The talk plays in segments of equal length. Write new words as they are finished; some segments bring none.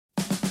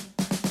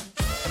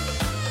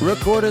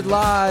Recorded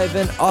live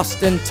in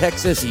Austin,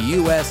 Texas,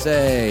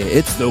 USA.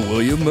 It's the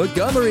William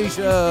Montgomery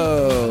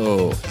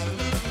Show.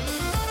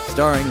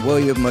 Starring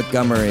William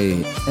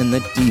Montgomery and the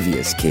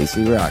devious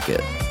Casey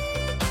Rocket.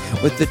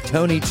 With the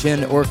Tony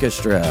Chin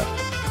Orchestra.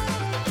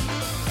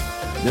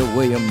 The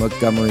William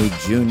Montgomery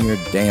Jr.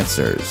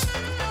 Dancers.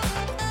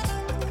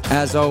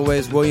 As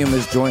always, William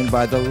is joined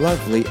by the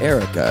lovely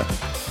Erica.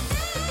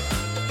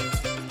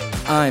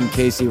 I'm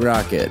Casey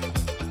Rocket.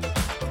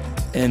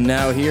 And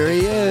now here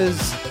he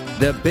is,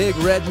 the big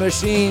red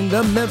machine,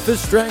 the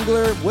Memphis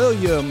Strangler,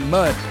 William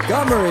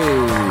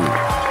Montgomery.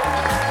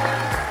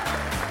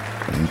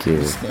 Thank you.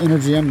 It's the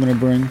energy I'm going to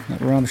bring at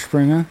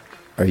Rumspringa.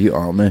 Are you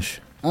Amish?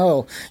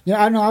 Oh, yeah,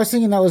 I don't know. I was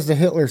thinking that was the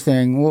Hitler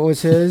thing. What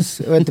was his?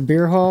 At the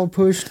beer hall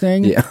push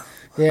thing? Yeah.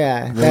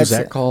 Yeah. What was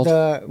that called?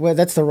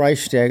 That's the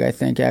Reichstag, I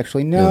think,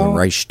 actually. No. The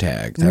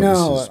Reichstag. That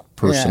was his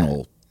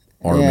personal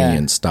army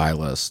and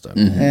stylist.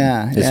 His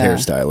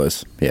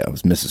hairstylist. Yeah, it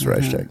was Mrs.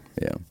 Reichstag.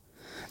 Yeah.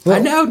 Well, I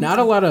know not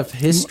a lot of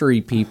history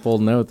people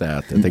know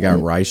that they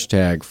got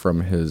Reichstag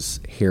from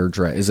his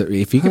hairdresser.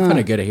 If you can find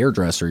a good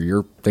hairdresser,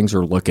 your things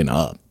are looking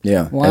up.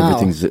 Yeah,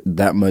 everything's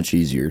that much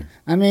easier.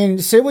 I mean,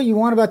 say what you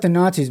want about the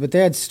Nazis, but they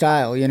had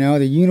style, you know,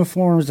 the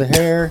uniforms, the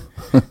hair,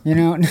 you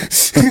know.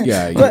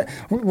 Yeah. But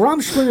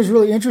Rumspringa is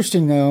really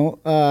interesting, though.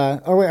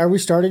 Are we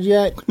started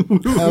yet?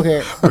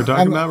 Okay. We're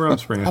talking about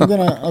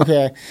Rumspringa.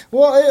 Okay.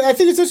 Well, I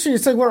think it's interesting.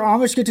 It's like where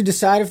Amish get to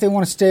decide if they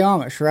want to stay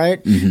Amish,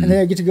 right? Mm-hmm. And then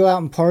they get to go out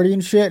and party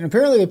and shit. And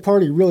apparently they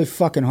party really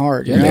fucking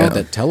hard. Yeah, you know? they had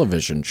that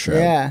television show.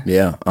 Yeah.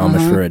 Yeah,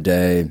 Amish for a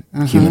day,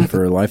 human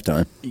for a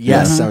lifetime.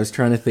 Yes, I was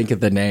trying to think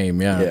of the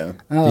name. Yeah.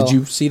 Did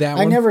you see that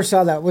one? I never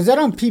saw that. Was that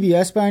on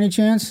PBS by any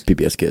chance?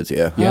 PBS Kids,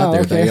 yeah. Yeah, Oh,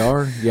 there okay. they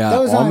are. Yeah, That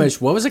was Amish.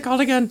 What was it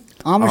called again?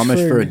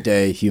 Amish for a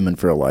day, human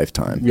for a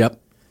lifetime. Yep.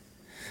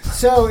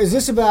 So is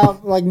this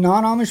about like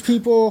non-Amish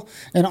people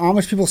and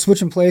Amish people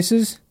switching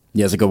places?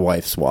 Yeah, it's like a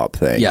wife swap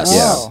thing. Yes.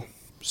 Oh.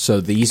 So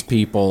these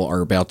people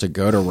are about to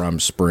go to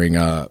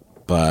Rumspringa,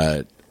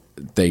 but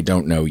they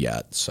don't know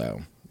yet.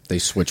 So they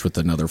switch with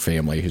another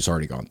family who's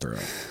already gone through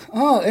it.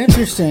 Oh,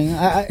 interesting.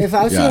 If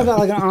I was thinking about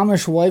like an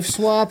Amish wife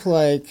swap,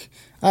 like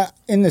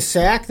in the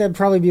sack, that'd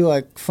probably be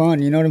like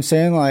fun. You know what I'm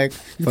saying? Like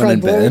you Fun in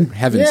bed?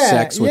 Having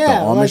sex with the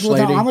Amish like,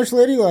 lady? With an Amish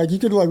lady, like you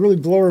could like really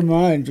blow her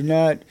mind and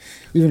not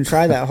even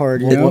try that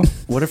hard. You know?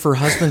 What if her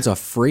husband's a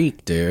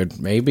freak, dude?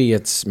 Maybe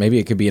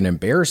it could be an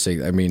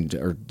embarrassing. I mean,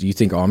 or do you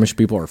think Amish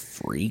people are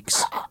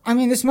freaks? I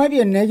mean, this might be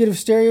a negative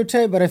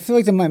stereotype, but I feel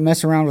like they might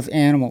mess around with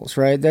animals,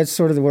 right? That's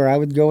sort of where I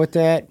would go with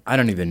that. I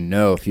don't even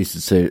know if you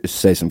should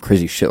say some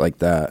crazy shit like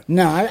that.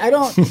 No, I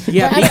don't.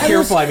 Yeah, be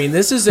careful. I mean,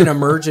 this is an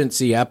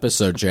emergency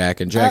episode, Jack.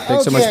 And Jack,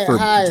 thanks so much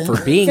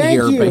for being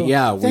here. You. But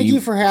yeah, thank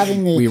you for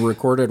having me. We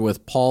recorded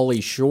with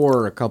Pauly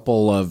Shore a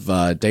couple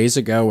of days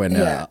ago,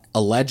 and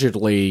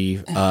allegedly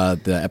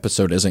the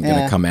episode isn't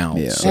going to come out.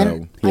 Yeah.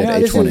 So he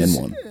had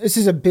H1N1. This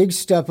is a big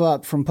step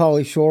up from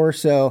Pauly Shore.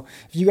 So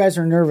if you guys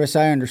are nervous,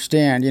 I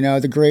understand. You know,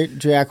 the great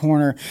Jack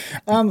Horner.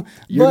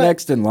 You're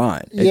next in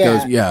line.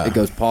 It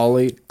goes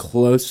Pauly,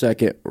 close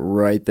second,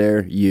 right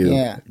there. You.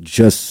 Yeah.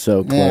 Just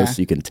so close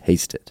you can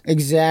taste it.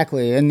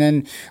 Exactly. And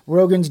then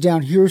Rogan's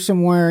down here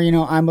somewhere. You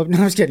know, I'm up. No,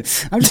 I'm just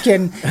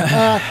kidding.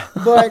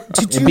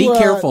 But and be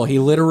careful. He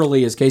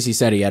literally, as Casey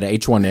said, he had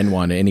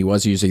H1N1 and he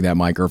was using that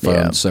microphone.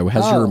 Yeah. So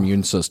how's your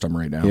immune system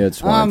right now? Yeah,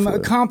 it's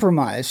fine.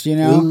 Compromised, you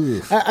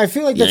know. I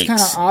feel like that's kind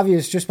of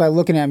obvious just by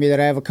looking at me that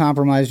I have a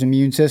compromised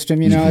immune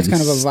system. You know, it's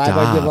kind of a vibe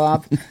I give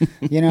off.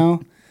 You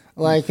know,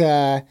 like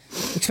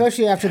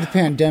especially after the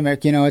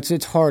pandemic, you know,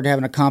 it's hard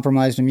having a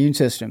compromised immune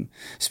system.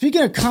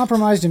 Speaking of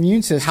compromised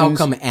immune systems, how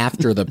come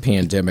after the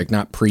pandemic,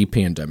 not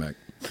pre-pandemic?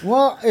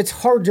 Well, it's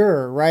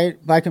harder, right?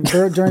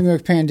 During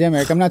the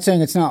pandemic, I'm not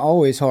saying it's not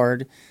always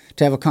hard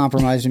to have a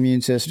compromised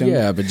immune system.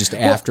 Yeah, but just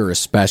after,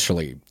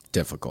 especially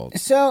difficult.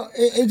 So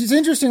it's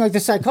interesting, like the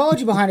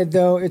psychology behind it,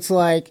 though. It's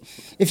like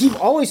if you've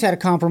always had a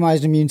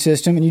compromised immune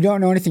system and you don't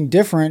know anything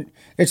different,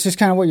 it's just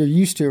kind of what you're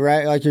used to,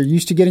 right? Like you're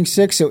used to getting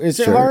sick. So is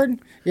it hard?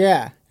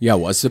 Yeah. Yeah,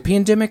 was the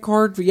pandemic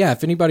hard? Yeah,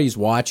 if anybody's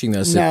watching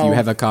this, if you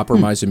have a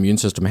compromised immune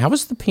system, how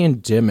was the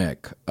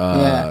pandemic?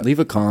 Leave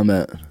a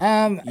comment.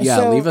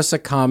 Leave us a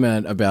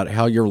comment about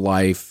how your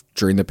life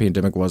during the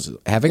pandemic was.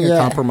 Having a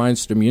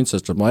compromised immune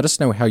system, let us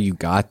know how you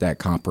got that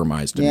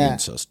compromised immune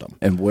system.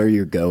 And where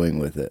you're going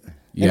with it.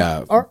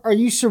 Yeah. Are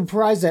you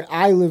surprised that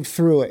I lived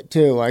through it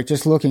too? Like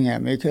just looking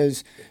at me,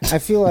 because I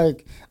feel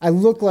like I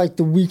look like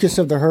the weakest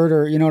of the herd.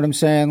 Or you know what I'm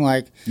saying?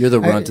 Like you're the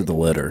runt of the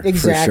litter.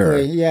 Exactly. For sure.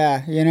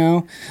 Yeah. You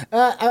know.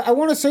 I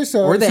want to say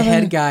so. Or the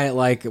head guy at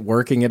like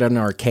working at an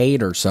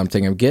arcade or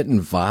something. I'm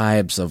getting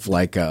vibes of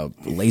like a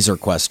Laser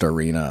Quest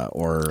arena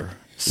or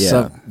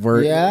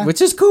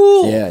which is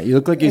cool. Yeah. You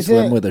look like you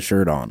swim with a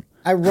shirt on.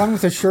 I run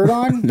with a shirt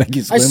on. Like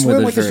you I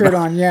swim with a shirt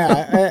on.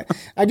 Yeah,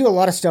 I do a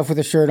lot of stuff with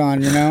a shirt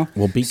on. You know.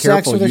 Well, be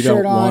careful.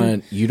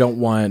 You don't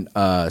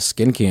want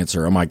skin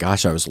cancer. Oh my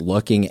gosh, I was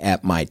looking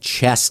at my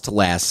chest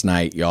last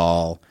night,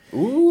 y'all.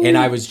 Ooh. And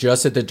I was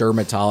just at the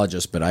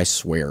dermatologist, but I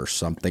swear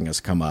something has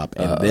come up,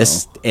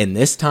 and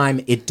this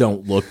time it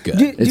don't look good.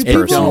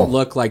 It don't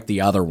look like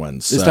the other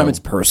ones. This time it's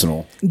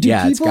personal.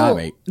 It's got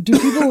me. Do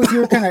people with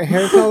your kind of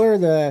hair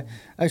color,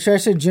 should I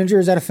say ginger?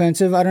 Is that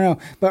offensive? I don't know.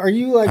 But are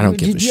you like? I don't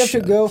give do you have to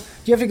go? Do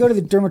you have to go to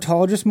the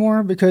dermatologist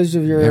more because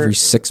of your Every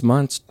 6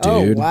 months,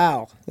 dude. Oh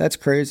wow, that's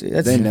crazy.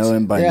 They know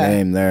him by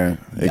name there.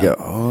 They go,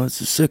 oh, it's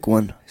a sick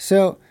one.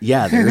 So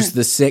yeah, there's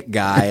the sick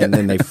guy, and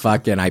then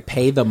I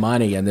pay the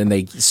money, and then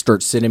they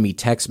start sending me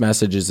text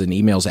messages and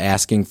emails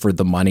asking for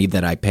the money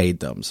that I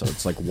paid them. So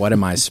it's like, what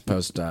am I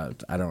supposed to?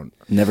 I don't.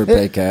 Never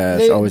pay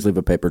cash. Always leave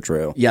a paper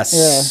trail. Yes.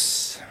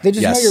 Yeah. They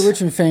just know you're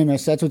rich and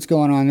famous. That's what's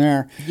going on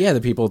there. Yeah,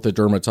 the people at the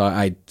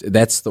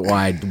that's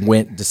why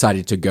I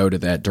decided to go to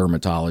that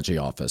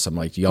dermatology office. I'm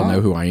like, y'all know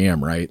who I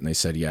am, right? And they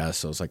said yes.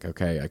 So I was like,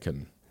 okay, I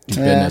can do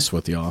business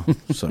with y'all.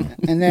 So.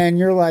 And then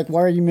you're like,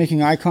 why are you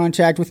making eye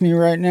contact with me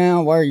right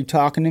now? Why are you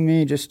talking to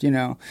me? Just,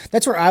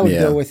 that's where I would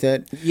go with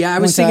it. Yeah, I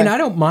was thinking I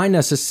don't mind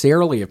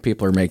necessarily if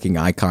people are making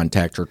eye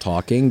contact or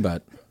talking,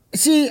 but...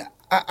 See...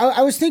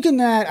 I was thinking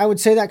that I would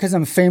say that because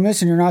I'm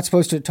famous and you're not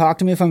supposed to talk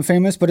to me if I'm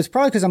famous, but it's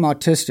probably because I'm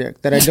autistic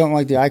that I don't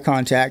like the eye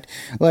contact.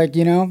 Like,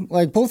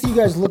 like both of you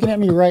guys looking at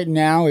me right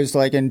now is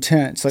like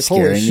intense. Like,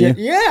 Scaring holy shit.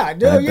 you? Yeah,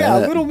 no, yeah,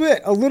 a little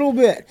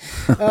bit.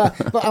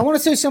 But I want to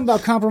say something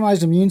about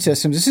compromised immune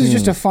systems. This is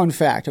just a fun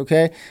fact,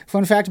 okay?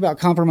 Fun fact about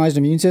compromised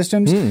immune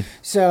systems.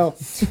 So,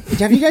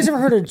 have you guys ever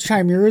heard of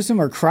chimerism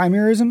or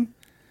chimerism?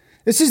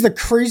 This is the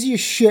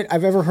craziest shit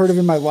I've ever heard of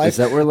in my life. Is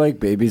that where like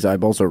babies'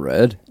 eyeballs are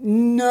red?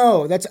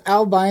 No, that's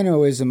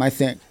albinoism, I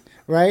think.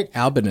 Right?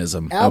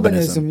 Albinism.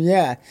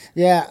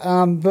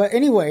 Yeah. But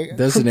anyway.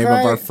 That's the name of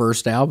our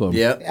first album.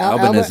 Yep.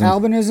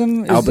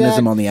 Albinism.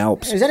 Albinism on the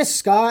Alps. Is that a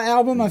ska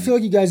album? I feel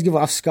like you guys give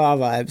off ska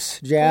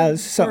vibes.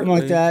 Jazz, something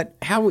like that.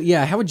 How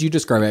would you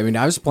describe it? I mean,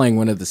 I was playing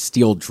one of the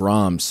steel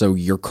drums, so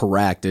you're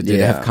correct. It did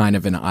have kind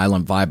of an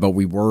island vibe, but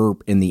we were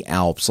in the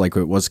Alps. Like,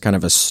 it was kind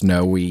of a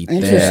snowy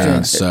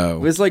thing. So it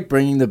was like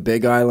bringing the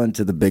big island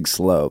to the big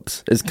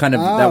slopes. It's kind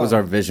of, that was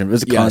our vision. It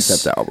was a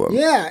concept album.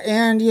 Yeah,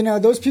 and,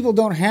 those people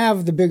don't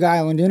have the big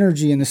island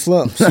energy in the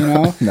slopes,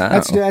 No.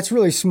 That's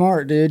really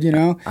smart, dude,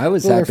 I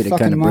was happy to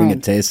kind of bring a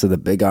taste of the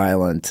big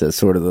island to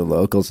sort of the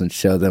locals and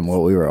show them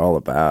what we were all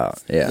about.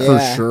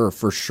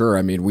 For sure.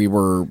 I mean,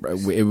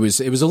 it was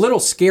a little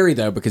scary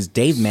though, because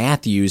Dave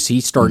Matthews, he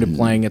started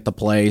playing at the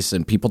place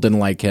and people didn't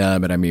like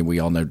him, and I mean, we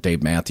all know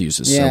Dave Matthews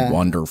is so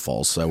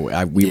wonderful,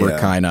 so we were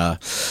kind of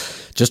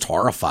just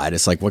horrified.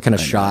 It's like, what kind of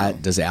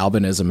shot does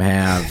albinism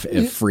have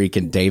if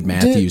freaking Dave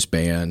Matthews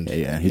Band?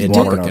 Yeah, he's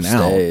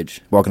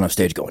walking off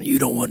stage going, you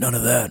don't want none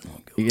of that.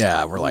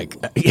 Yeah, we're like,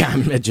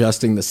 I'm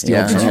adjusting the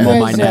steel drum on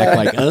my neck,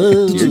 like,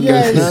 oh, did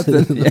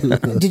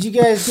you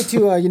guys get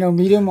to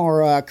meet him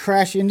or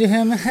crash into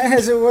him,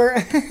 as it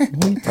were?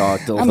 We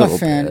talked a little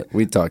bit.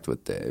 We talked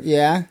with Dave.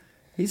 Yeah.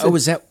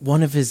 Was that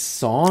one of his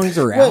songs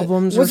or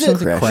albums or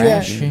something?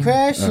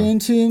 Crash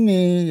into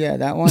me. Yeah,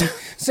 that one.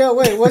 So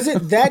wait, was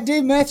it that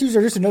Dave Matthews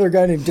or just another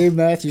guy named Dave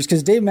Matthews?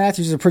 Because Dave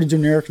Matthews is a pretty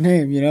generic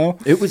name,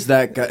 It was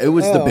that guy. It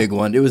was the big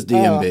one. It was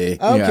DMB.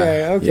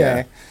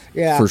 Okay.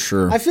 Yeah, for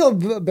sure. I feel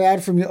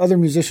bad for other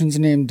musicians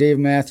named Dave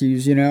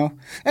Matthews,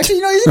 Actually,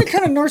 isn't it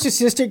kind of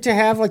narcissistic to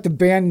have like the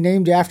band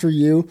named after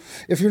you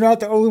if you're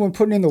not the only one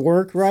putting in the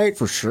work, right?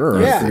 For sure.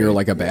 Yeah. If you're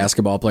like a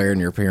basketball player and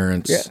your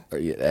parents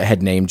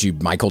had named you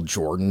Michael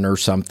Jordan or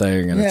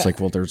something, and it's like,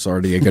 well, there's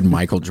already a good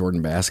Michael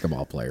Jordan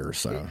basketball player,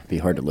 so it'd be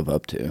hard to live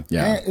up to.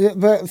 Yeah.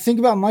 But think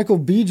about Michael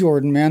B.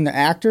 Jordan, man, the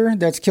actor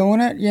that's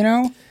killing it,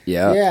 Yeah.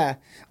 Yeah.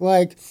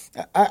 Like,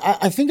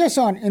 I think I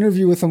saw an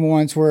interview with him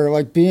once where,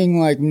 like, being,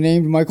 like,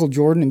 named Michael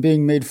Jordan and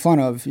being made fun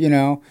of,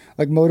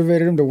 like,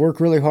 motivated him to work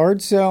really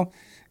hard. So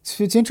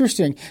it's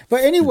interesting.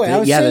 But anyway, I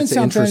was saying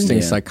something.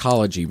 Interesting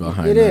psychology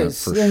behind it that,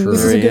 is. for And sure.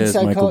 this is a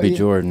good Michael B.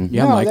 Jordan.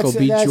 Yeah, Michael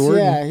B. Jordan.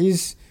 Yeah,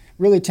 he's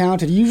really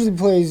talented. He usually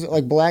plays,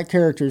 like, black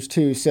characters,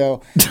 too.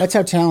 So that's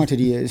how talented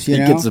he is, He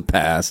gets a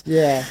pass.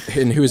 Yeah.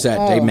 And who's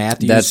that? Dave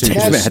Matthews? That's Dave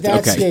Matthews.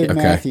 That's Dave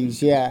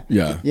Matthews, yeah.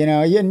 Yeah.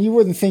 And you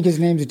wouldn't think his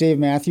name's Dave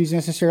Matthews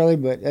necessarily,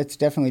 but that's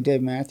definitely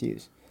Dave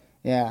Matthews.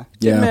 Yeah.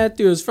 Dave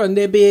Matthews from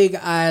the Big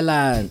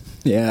Island.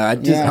 Yeah,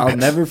 I'll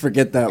never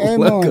forget that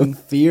look of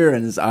fear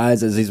in his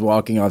eyes as he's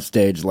walking off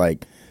stage,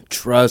 like,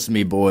 trust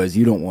me, boys,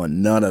 you don't want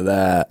none of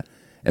that.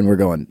 And we're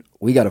going,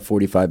 we got a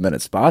 45-minute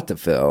spot to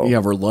fill. Yeah,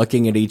 we're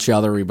looking at each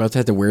other. We both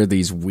had to wear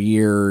these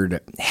weird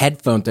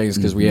headphone things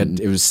because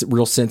it was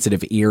real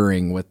sensitive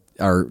hearing with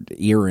our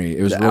earring.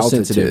 It was real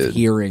sensitive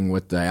hearing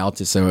with the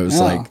altitude. So it was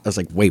like, I was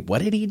like, wait,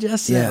 what did he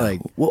just say? Yeah.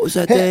 Like, what was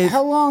that, Dave?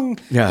 How long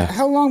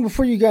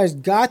before you guys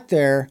got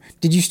there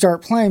did you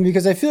start playing?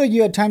 Because I feel like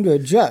you had time to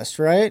adjust,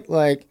 right?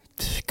 Like,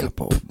 a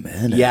couple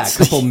minutes. Yeah, a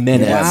couple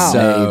minutes. Wow.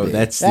 So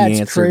that's the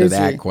answer crazy. to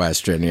that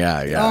question.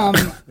 Yeah.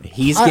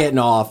 He's getting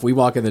off. We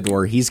walk in the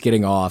door. He's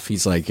getting off.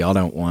 He's like, y'all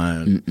don't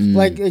want.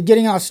 Like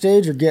getting off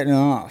stage or getting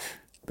off?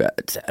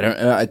 But I don't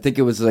know. I think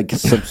it was like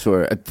some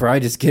sort.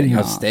 Probably just getting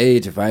off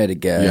stage, if I had to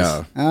guess.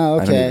 Yeah.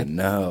 Oh, okay. I don't even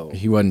know.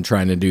 He wasn't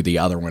trying to do the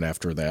other one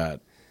after that.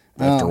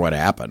 after what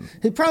happened.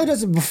 He probably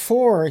does it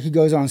before he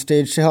goes on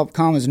stage to help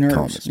calm his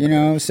nerves.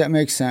 So that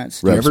makes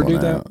sense. Do you ever do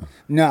that?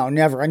 No,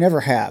 never. I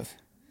never have.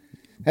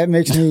 That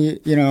makes me,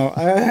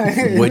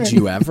 Would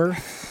you ever?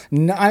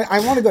 No, I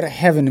want to go to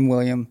heaven,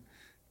 William.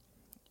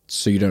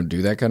 So you don't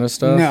do that kind of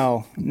stuff?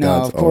 No,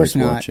 God's of course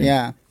not. watching.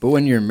 Yeah. But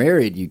when you're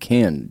married, you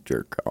can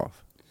jerk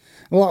off.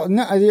 Well,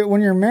 no,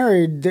 when you're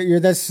married,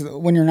 that's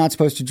when you're not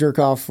supposed to jerk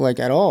off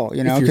at all.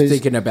 If you're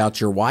thinking about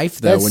your wife,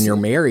 though, when you're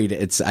married,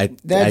 I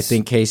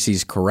think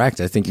Casey's correct.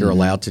 I think you're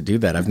allowed to do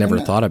that. I've never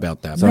thought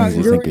about that. No,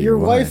 your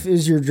wife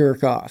is your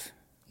jerk off.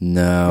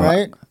 No,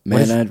 right?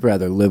 Man, I'd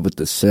rather live with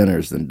the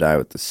sinners than die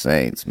with the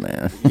saints,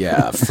 man.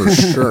 Yeah, for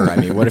sure. I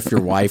mean, what if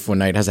your wife one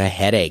night has a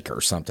headache or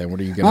something? What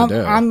are you going to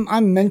do?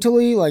 I'm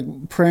mentally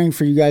praying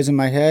for you guys in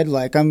my head.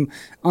 I'm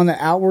on the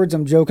outwards,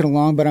 I'm joking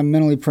along, but I'm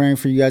mentally praying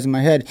for you guys in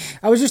my head.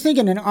 I was just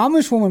thinking, an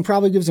Amish woman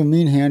probably gives a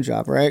mean hand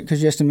job, right? Because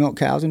she has to milk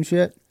cows and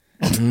shit.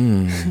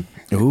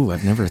 Ooh,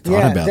 I've never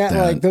thought about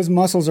that. Those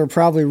muscles are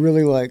probably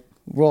really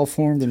well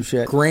formed and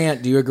shit.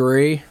 Grant, do you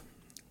agree?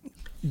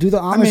 Do the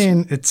Amish? I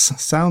mean, it's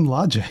sound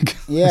logic,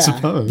 I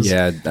suppose.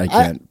 Yeah, I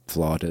can't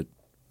flaunt it.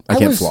 I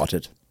can't flaunt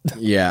it.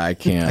 Yeah, I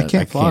can't. I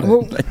can't flaunt it.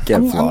 Well, I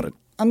can't flaunt it.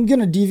 I'm going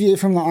to deviate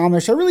from the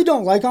Amish. I really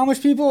don't like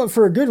Amish people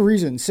for a good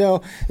reason.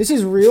 So this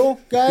is real,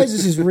 guys.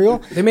 This is real.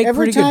 They make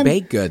pretty good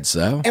baked goods,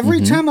 though.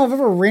 Every time I've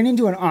ever ran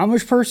into an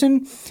Amish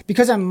person,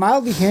 because I'm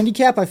mildly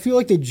handicapped, I feel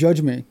like they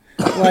judge me.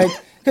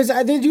 Because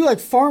they do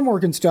farm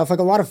work and stuff, a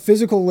lot of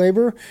physical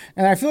labor,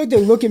 and I feel like they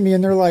look at me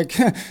and they're like,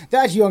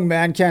 that young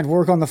man can't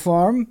work on the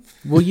farm.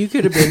 Well, you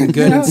could have been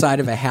good inside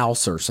of a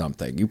house or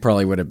something. You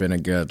probably would have been a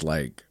good,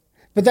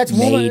 but that's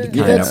maid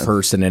kind of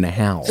person in a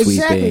house.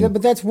 Exactly, sweeping.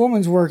 but that's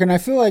woman's work, and I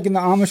feel like in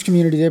the Amish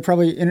community, they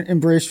probably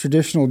embrace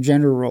traditional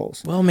gender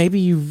roles. Well, maybe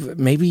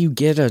you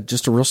get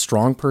just a real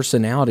strong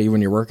personality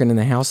when you're working in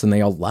the house, and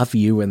they all love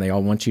you, and they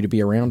all want you to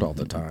be around all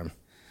the time.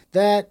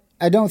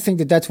 I don't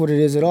think that's what it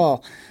is at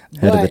all.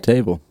 Head of the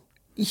table.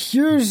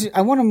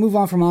 I want to move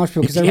on from Amish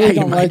people because I really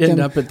don't like them. You might end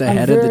up at the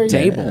head of the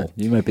table.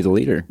 Yeah, you might be the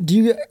leader. Do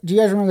you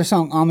guys remember the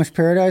song Amish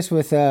Paradise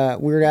with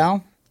Weird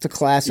Al? It's a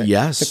classic.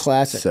 Yes. It's a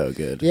classic. So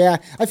good. Yeah.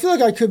 I feel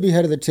like I could be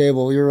head of the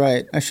table. You're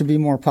right. I should be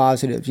more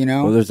positive,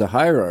 Well, there's a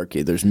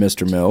hierarchy. There's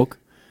Mr. Milk.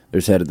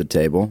 There's head of the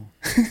table.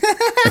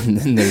 And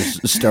then there's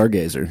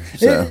Stargazer.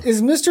 So.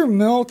 Is Mr.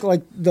 Milk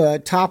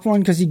the top one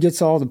because he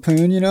gets all the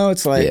poon,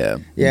 It's Yeah.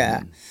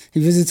 Yeah. He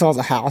visits all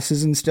the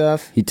houses and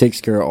stuff. He takes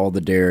care of all the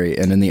dairy.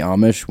 And in the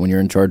Amish, when you're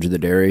in charge of the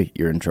dairy,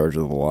 you're in charge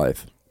of the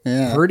life.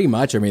 Yeah. Pretty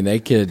much. I mean, they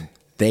could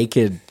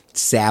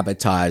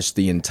sabotage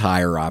the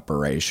entire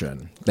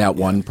operation. That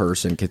one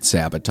person could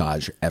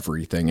sabotage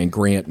everything. And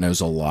Grant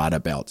knows a lot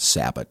about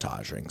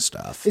sabotaging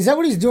stuff. Is that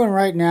what he's doing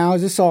right now?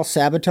 Is this all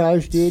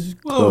sabotage, dude?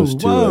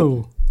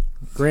 Whoa.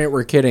 Grant,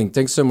 we're kidding.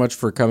 Thanks so much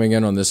for coming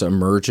in on this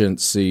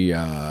emergency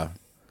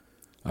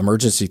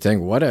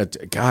thing.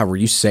 God, were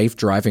you safe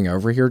driving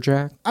over here,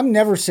 Jack? I'm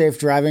never safe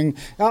driving.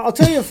 I'll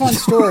tell you a fun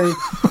story.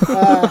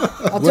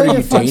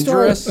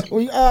 Dangerous?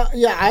 Story.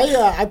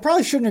 I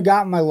probably shouldn't have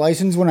gotten my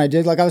license when I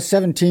did. I was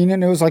 17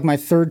 and it was my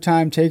third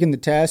time taking the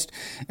test.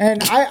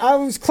 And I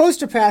was close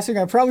to passing.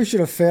 I probably should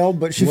have failed,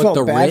 but she felt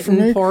bad for me.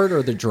 The written part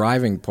or the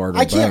driving part?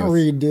 I can't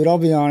read, dude. I'll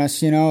be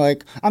honest.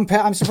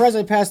 I'm surprised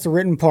I passed the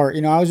written part.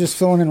 I was just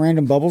filling in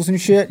random bubbles and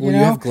shit. You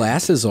have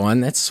glasses on.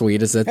 That's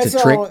sweet. Is that to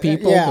trick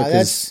people?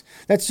 Yeah,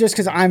 that's just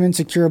because I'm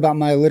insecure about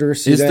my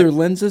illiteracy. Is there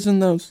lenses in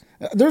those?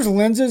 There's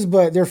lenses,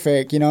 but they're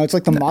fake. It's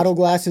like the model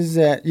glasses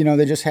that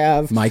they just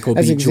have. Michael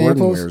as B. examples.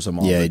 Jordan wears them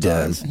all the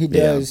time. He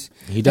does.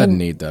 He doesn't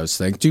need those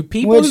things. Do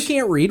people who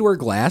can't read wear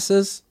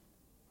glasses?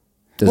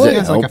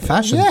 It's like a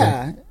fashion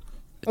thing.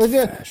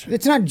 Yeah.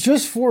 It's not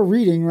just for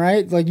reading,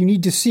 right? You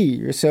need to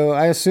see. So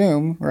I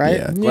assume, right?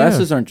 Yeah.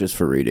 Glasses aren't just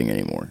for reading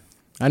anymore.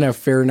 I know.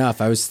 Fair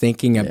enough. I was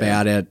thinking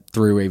about it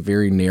through a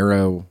very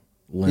narrow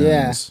lens.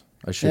 Yeah.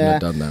 I shouldn't have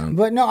done that.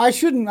 But no, I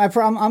shouldn't.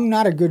 I'm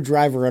not a good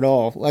driver at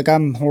all.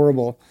 I'm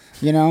horrible,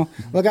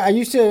 I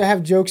used to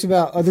have jokes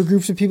about other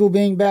groups of people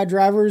being bad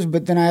drivers,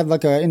 but then I had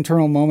an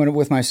internal moment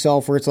with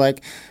myself where it's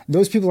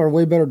those people are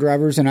way better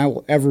drivers than I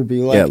will ever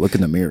be. Look in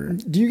the mirror.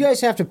 Do you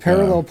guys have to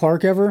parallel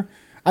park ever?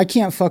 I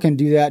can't fucking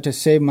do that to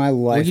save my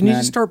life, Well, you need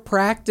to start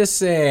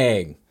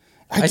practicing.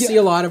 I see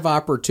a lot of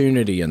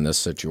opportunity in this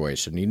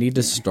situation. You need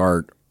to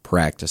start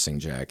practicing,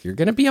 Jack. You're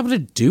going to be able to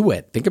do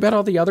it. Think about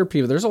all the other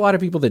people. There's a lot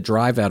of people that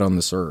drive out on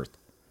this earth.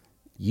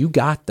 You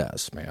got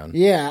this, man.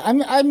 Yeah,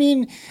 I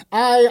mean,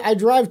 I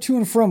drive to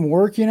and from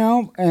work,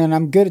 and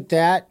I'm good at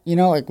that,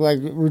 like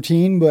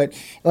routine. But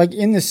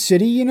in the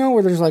city,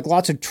 where there's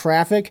lots of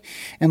traffic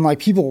and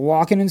people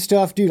walking and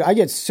stuff, dude, I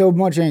get so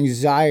much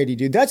anxiety,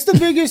 dude. That's the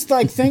biggest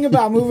thing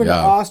about moving to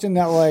Austin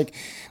that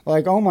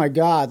oh my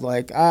God,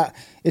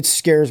 it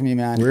scares me,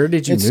 man. Where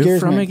did you move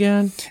from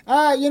again?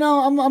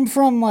 I'm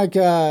from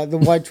the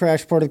white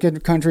trash part of the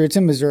country. It's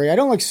in Missouri. I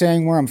don't like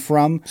saying where I'm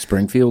from.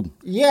 Springfield.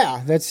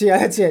 Yeah, that's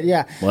it.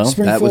 Yeah, Well,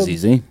 that was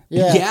easy.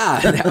 Yeah,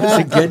 that was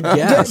a good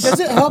guess. Does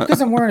it help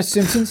because I'm wearing a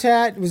Simpsons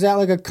hat? Was that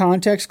like a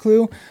context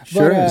clue?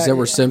 Sure. Is that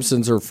where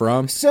Simpsons are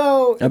from?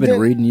 So I've been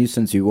reading you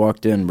since you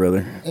walked in,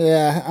 brother.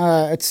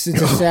 Yeah, it's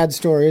a sad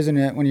story, isn't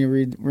it? When you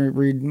read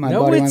my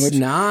body language. No, it's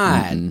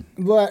not.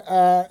 But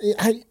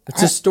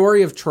it's a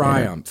story of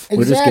triumph. Exactly,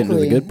 we're just getting to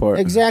the good part.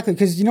 Exactly,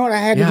 because you know what I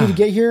had to do to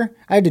get here?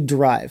 I had to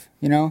drive.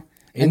 You know.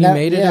 And you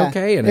made it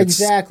okay, and it's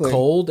exactly.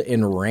 cold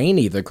and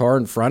rainy. The car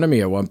in front of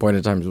me at one point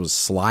in time was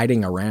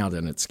sliding around,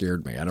 and it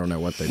scared me. I don't know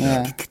what they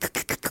did.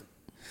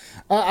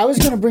 I was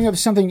going to bring up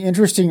something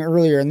interesting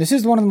earlier, and this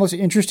is one of the most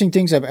interesting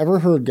things I've ever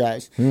heard,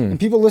 guys. And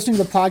people listening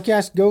to the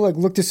podcast, go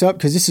look this up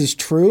because this is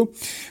true.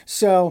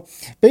 So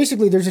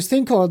basically, there's this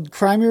thing called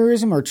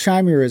chimerism or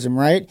chimerism,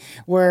 right?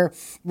 Where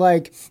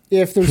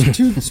if there's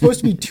supposed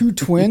to be two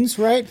twins,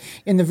 right,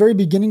 in the very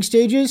beginning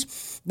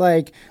stages.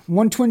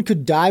 One twin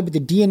could die, but the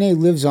DNA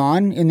lives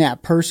on in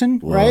that person,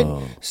 right?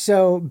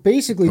 So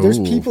basically, there's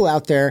people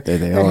out there that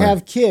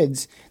have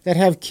kids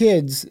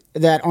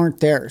that aren't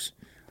theirs,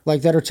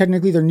 that are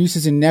technically their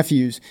nieces and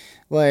nephews,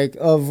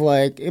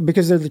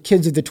 because they're the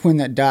kids of the twin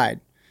that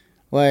died.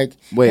 Wait,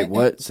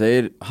 what? Say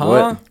it. Huh?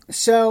 What?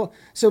 So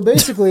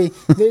basically,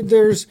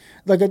 there's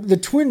the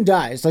twin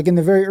dies, in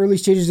the very early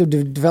stages of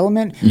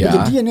development, but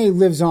the DNA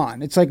lives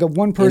on. It's like a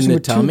one person in the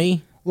with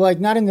tummy.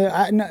 Not in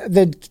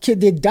the kid,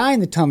 they die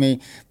in the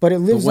tummy, but it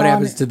lives on. What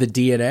happens to the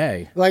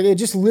DNA? It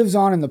just lives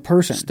on in the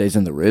person. Stays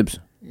in the ribs.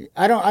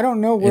 I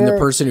don't know where. In the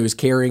person who is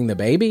carrying the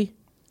baby?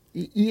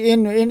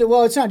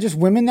 Well, it's not just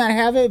women that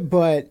have it,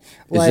 but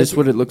is this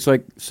what it looks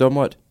like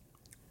somewhat?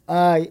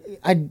 I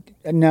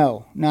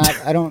don't.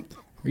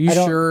 Are you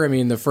sure? I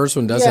mean, the first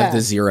one does have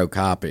the zero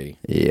copy.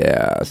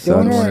 Yeah.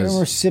 Donor and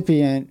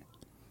recipient.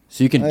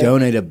 So you can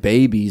donate a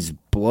baby's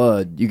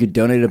blood. You could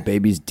donate a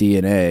baby's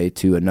DNA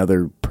to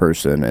another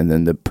person, and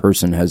then the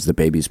person has the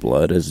baby's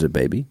blood as a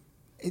baby.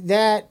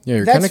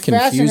 You're kind of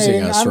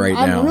confusing us right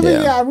now.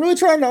 I'm really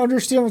trying to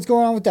understand what's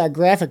going on with that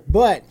graphic,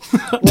 but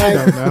I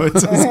don't know.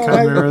 It's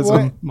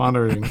chimerism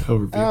monitoring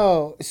overview.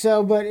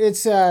 Oh, but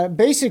it's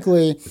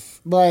basically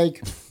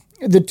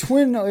the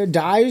twin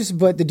dies,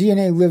 but the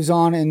DNA lives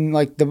on in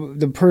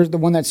the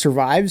one that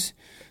survives.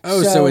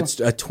 Oh, so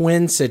it's a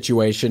twin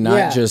situation,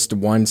 not just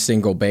one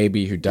single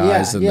baby who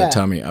dies in the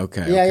tummy.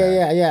 Okay.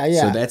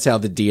 Yeah. So that's how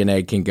the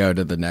DNA can go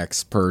to the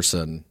next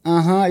person.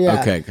 Yeah.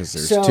 Okay, because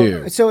there's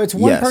two. So it's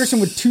one person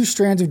with two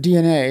strands of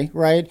DNA,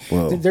 right?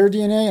 Their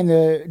DNA and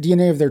the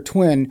DNA of their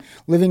twin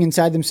living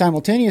inside them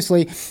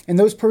simultaneously, and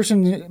those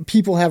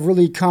people have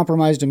really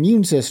compromised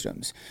immune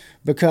systems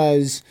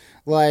because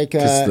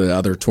the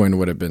other twin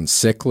would have been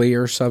sickly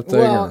or something.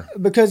 Well,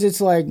 because it's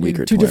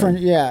two different.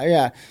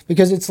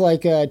 Because it's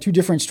two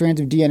different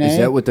strands of DNA. Is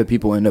that what the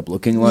people end up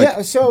looking like?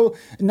 Yeah. So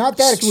not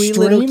that sweet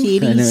extreme. Little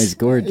kitties. I know, he's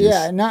gorgeous.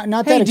 Yeah. Not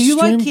that. Hey, do you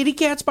extreme. like kitty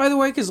cats? By the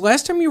way, because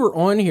last time you were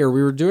on here,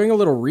 we were doing a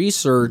little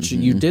research.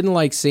 You didn't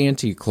like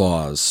Santa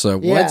Claus. So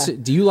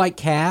do you like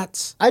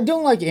cats? I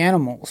don't like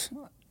animals.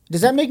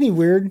 Does that make me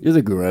weird? You're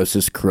the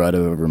grossest crud I've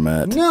ever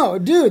met. No,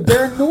 dude,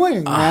 they're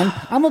annoying, man.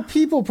 I'm a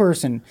people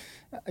person.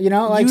 You'd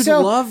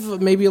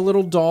love maybe a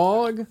little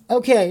dog.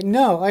 Okay,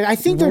 no, I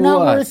think they're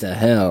not worth. What the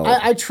hell?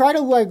 I try to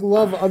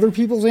love other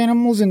people's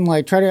animals and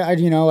try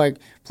to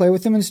play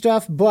with them and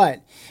stuff.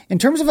 But in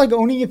terms of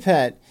owning a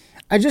pet,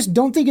 I just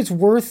don't think it's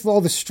worth all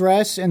the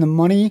stress and the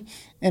money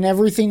and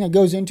everything that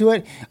goes into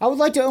it. I would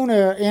like to own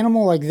an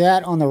animal like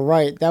that on the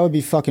right. That would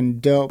be fucking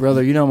dope.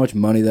 Brother, you know how much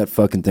money that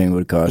fucking thing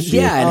would cost you?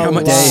 Yeah, and how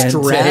much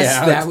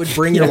stress that would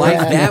bring your life.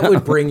 That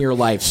would bring your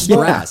life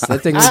stress.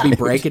 That thing would be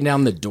breaking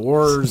down the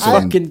doors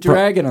and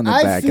dragging on the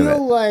back of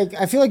it.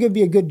 I feel like it would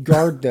be a good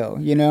guard, though.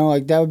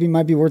 That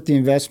might be worth the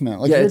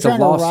investment. It's a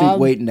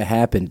lawsuit waiting to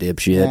happen,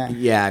 dipshit.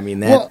 Yeah, I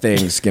mean, that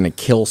thing's going to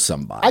kill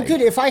somebody. I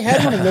could, if I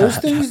had one of those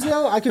things,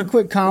 though, I could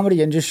quit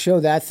comedy and just show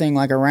that thing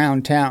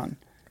around town.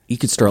 You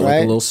could start like a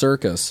little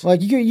circus.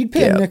 You'd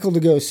pay a nickel to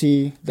go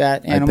see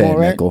that animal, I'd pay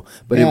a nickel,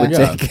 but it would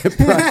take.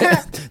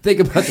 Think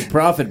about the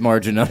profit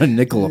margin on a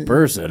nickel a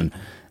person.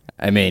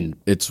 I mean,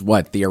 it's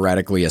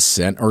theoretically a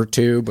cent or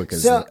two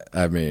because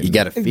you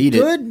got to feed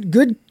it.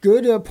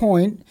 Good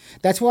point.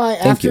 That's why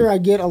after I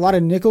get a lot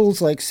of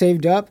nickels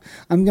saved up,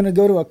 I'm going to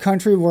go to a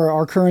country where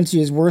our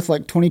currency is worth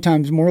 20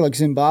 times more, like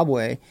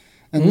Zimbabwe.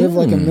 And live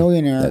like a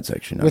millionaire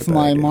with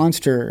my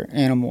monster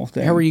animal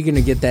thing. How are you going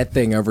to get that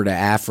thing over to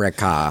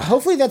Africa?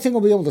 Hopefully that thing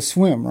will be able to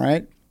swim,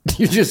 right?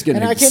 You're just going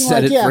to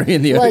set it free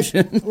in the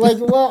ocean.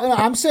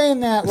 I'm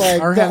saying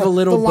that or have a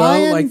little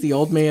boat like the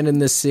old man in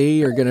the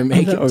sea. Are going to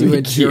make it do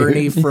a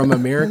journey from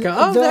America.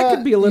 Oh, that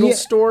could be a little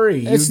story.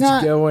 You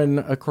going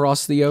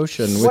across the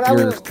ocean with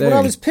your thing. What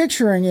I was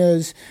picturing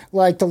is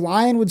the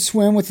lion would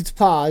swim with its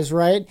paws,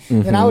 right?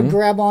 And I would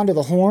grab onto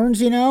the horns,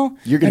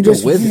 You're going to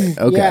go with it.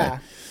 Okay. Yeah.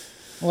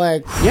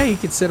 You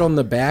could sit on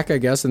the back, I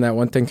guess, and that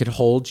one thing could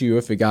hold you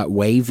if it got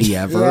wavy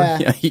ever.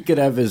 Yeah, he could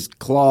have his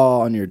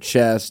claw on your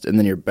chest, and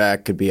then your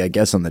back could be, I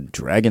guess, on the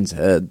dragon's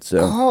head. So.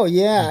 Oh,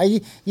 yeah.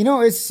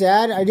 It's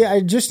sad.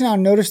 I just now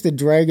noticed the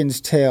dragon's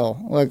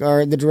tail,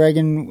 or the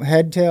dragon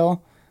head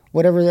tail,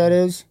 whatever that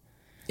is.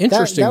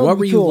 Interesting. That what would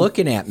were be you cool.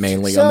 looking at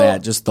mainly on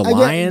that? Just the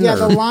lion? Yeah, or?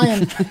 the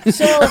lion.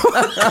 So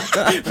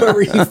What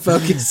were you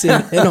focusing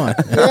in on?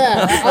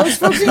 yeah, I was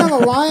focusing on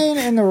the lion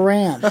and the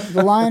ram.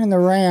 The lion and the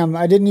ram.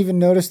 I didn't even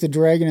notice the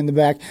dragon in the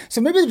back.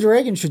 So maybe the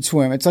dragon should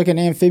swim. It's like an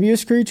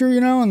amphibious creature,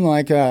 and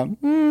like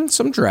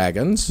Some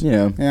dragons.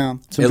 Yeah.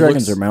 Some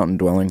dragons are mountain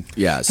dwelling.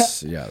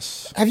 Yes,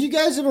 yes. Have you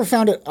guys ever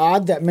found it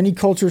odd that many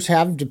cultures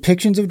have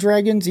depictions of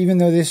dragons, even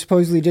though they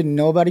supposedly didn't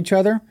know about each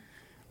other?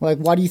 Like,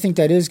 why do you think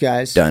that is,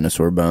 guys?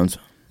 Dinosaur bones.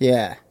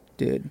 Yeah,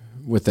 dude.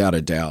 Without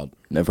a doubt.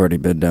 I've already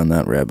been down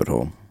that rabbit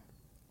hole.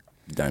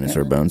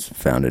 Dinosaur bones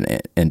found in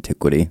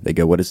antiquity. They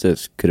go, what is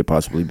this? Could it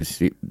possibly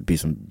be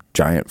some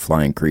giant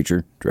flying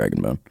creature?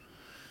 Dragon bone.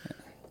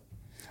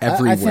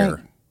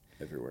 Everywhere.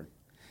 Everywhere.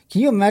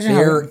 Can you imagine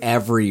They're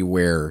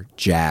everywhere,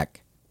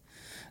 Jack.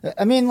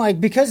 I mean, like,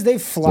 because they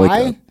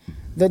fly,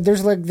 that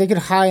there's like they could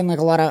hide in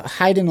a lot of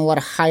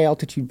high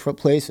altitude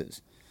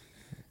places.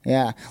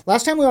 Yeah.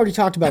 Last time we already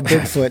talked about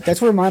Bigfoot.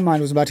 That's where my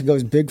mind was about to go,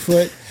 is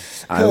Bigfoot.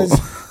 Because,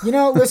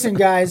 listen,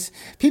 guys,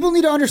 people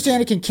need to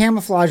understand it can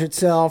camouflage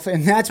itself,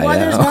 and that's why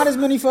there's not as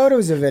many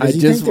photos of it as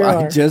you think there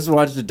are. I just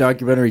watched a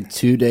documentary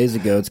 2 days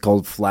ago. It's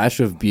called Flash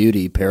of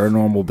Beauty,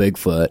 Paranormal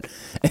Bigfoot.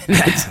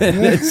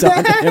 And it's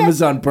on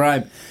Amazon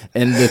Prime.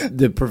 And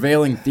the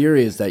prevailing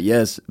theory is that,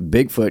 yes,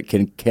 Bigfoot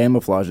can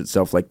camouflage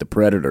itself like the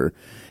Predator.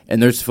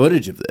 And there's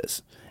footage of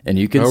this. And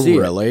you can see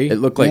really? It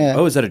looked like,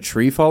 is that a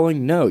tree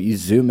falling? No, you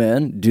zoom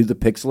in, do the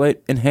pixelate,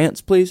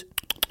 enhance, please.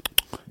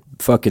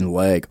 Fucking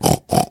leg.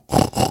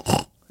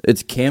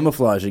 It's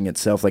camouflaging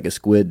itself like a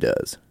squid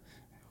does.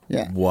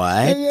 Yeah.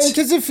 What?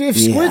 Because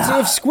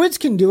if squids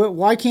can do it,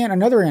 why can't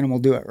another animal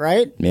do it,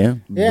 right? Yeah.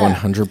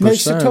 100%.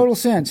 Makes total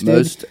sense, dude.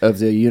 Most of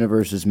the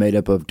universe is made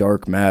up of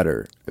dark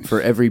matter.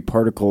 For every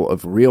particle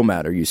of real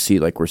matter you see,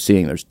 like we're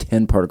seeing, there's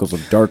 10 particles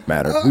of dark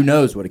matter. Who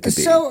knows what it could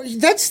be? So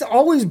that's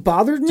always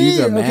bothered me.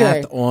 Do the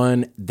math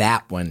on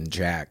that one,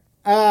 Jack.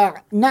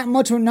 Not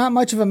much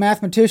of a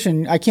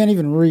mathematician. I can't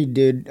even read,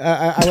 dude.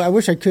 I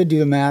wish I could do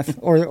the math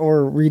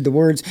or read the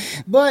words.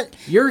 But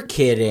You're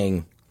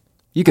kidding.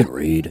 You can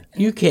read.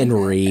 You can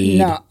read.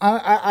 No,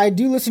 I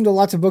do listen to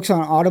lots of books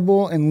on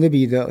Audible and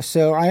Libby though,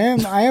 so I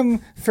am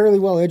fairly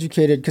well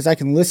educated because I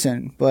can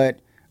listen, but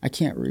I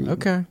can't read.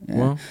 Okay,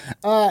 yeah.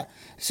 Well.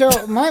 So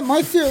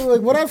my theory, like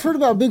what I've heard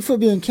about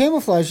Bigfoot being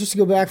camouflaged, just to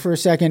go back for a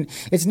second,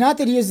 it's not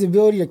that he has the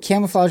ability to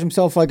camouflage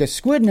himself like a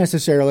squid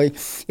necessarily.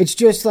 It's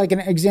just like an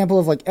example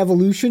of like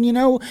evolution,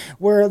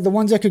 where the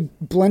ones that could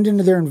blend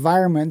into their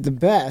environment the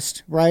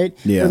best, right,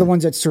 are the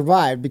ones that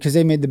survived because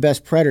they made the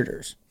best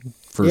predators.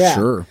 For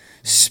sure.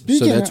 So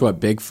that's what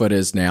Bigfoot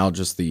is now,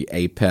 just the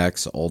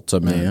apex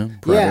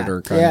ultimate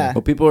predator kind of.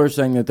 Well, people are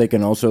saying that they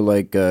can also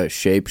like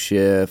shape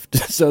shift.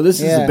 So this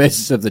is the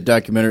basis of the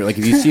documentary. Like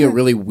if you see a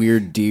really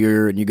weird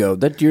deer and you go,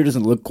 that deer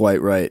doesn't look quite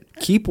right,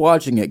 keep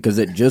watching it because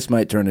it just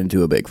might turn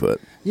into a Bigfoot.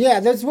 Yeah,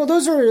 those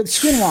are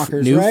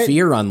skinwalkers, New right?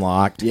 fear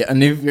unlocked. Yeah, a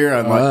new fear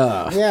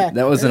unlocked. Yeah,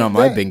 that wasn't on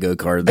my bingo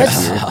card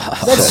this year.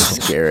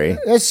 That's scary.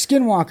 That's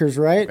skinwalkers,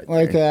 right?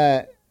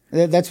 Like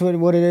that's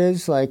what it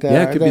is. Like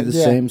it could be the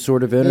same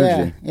sort of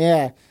energy.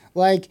 Yeah.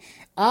 Like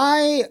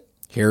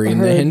Harry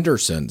and the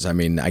Hendersons. I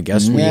mean, I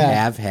guess we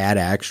have had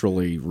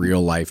actually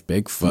real life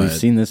Bigfoot. We've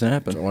seen this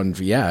happen. I mean,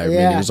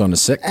 it was on a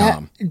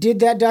sitcom. Did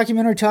that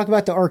documentary talk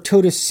about the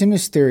Arctotus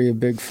simus theory of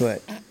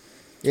Bigfoot?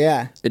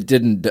 Yeah. It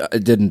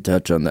didn't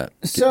touch on that.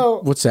 So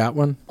what's that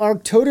one?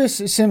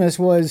 Arctotus simus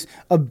was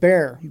a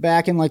bear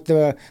back in like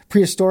the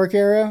prehistoric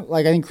era,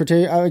 like I think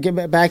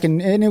back in,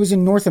 and it was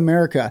in North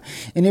America,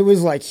 and it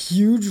was like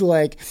huge,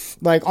 like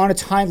on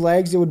its hind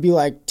legs it would be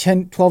like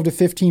 12 to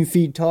 15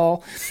 feet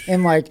tall,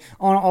 and like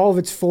on all of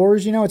its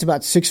fours, it's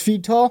about 6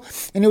 feet tall,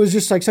 and it was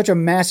just like such a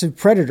massive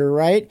predator,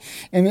 right?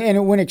 And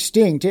it went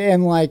extinct,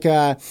 and like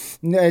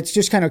it's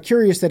just kind of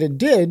curious that it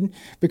did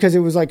because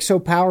it was like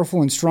so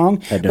powerful and strong.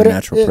 Had no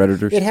natural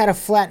predators. It had a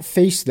flat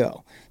face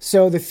though.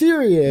 So the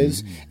theory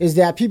is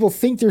that people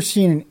think they're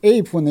seeing an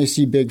ape when they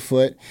see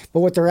Bigfoot, but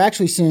what they're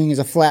actually seeing is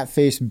a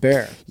flat-faced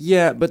bear.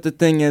 Yeah, but the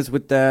thing is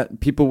with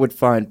that, people would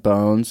find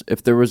bones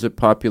if there was a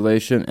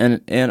population,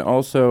 and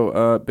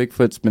also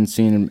Bigfoot's been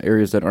seen in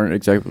areas that aren't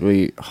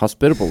exactly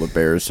hospitable to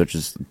bears, such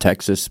as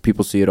Texas.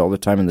 People see it all the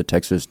time in the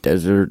Texas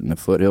desert and the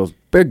foothills.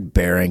 Big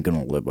bear ain't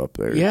gonna live up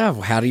there. Yeah,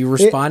 how do you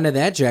respond to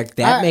that, Jack?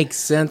 That makes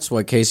sense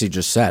what Casey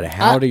just said.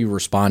 How do you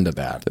respond to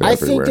that? I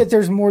think that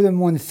there's more than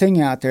one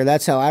thing out there.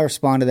 That's how I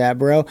respond to that,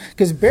 bro.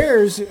 Because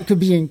bears could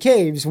be in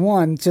caves,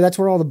 so that's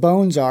where all the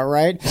bones are,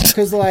 right?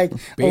 Because like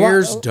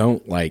bears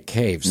don't like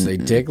caves. They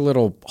dig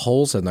little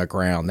holes in the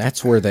ground.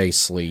 That's where they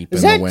sleep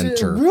in the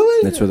winter.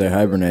 Really? That's where they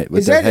hibernate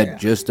with their head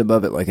just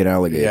above it, like an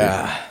alligator.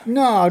 Yeah.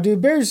 No,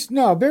 dude, bears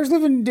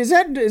live in. Is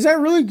that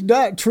really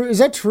not true? Is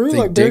that true?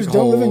 Like bears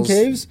don't live in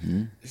caves?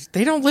 Mm-hmm.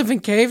 They don't live in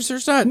caves.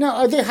 There's not.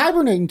 No, they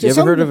hibernate. You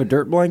ever heard of a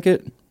dirt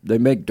blanket? They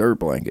make dirt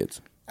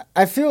blankets.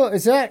 I feel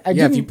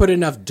if you put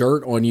enough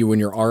dirt on you when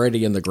you're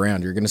already in the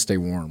ground, you're going to stay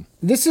warm.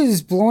 This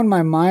is blowing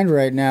my mind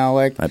right now.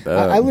 Like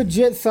I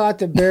legit thought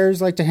that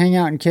bears like to hang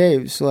out in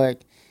caves.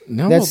 Like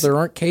No, there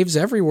aren't caves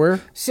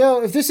everywhere.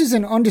 So if this is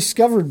an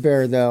undiscovered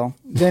bear, though,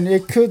 then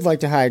it could like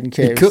to hide in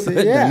caves. It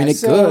could. Yeah, I mean, it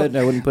could.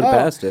 I wouldn't put it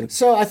past it.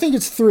 So I think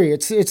it's 3.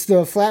 It's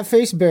the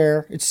flat-faced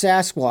bear, it's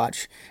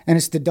Sasquatch, and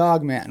it's the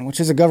Dogman, which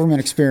is a government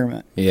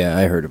experiment. Yeah,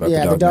 I heard about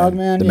the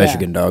Dogman. The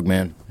Michigan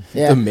Dogman.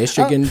 Yeah. The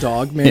Michigan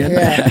Dogman.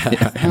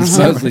 Yeah. He's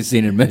mostly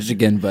seen in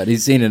Michigan, but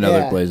he's seen in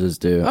other places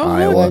too. Oh,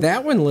 Iowa.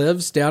 that one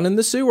lives down in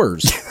the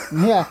sewers.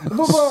 Yeah.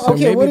 So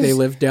maybe they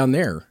live down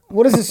there.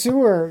 What is a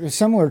sewer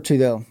similar to,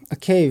 though? A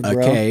cave, bro.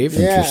 A cave?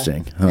 Yeah.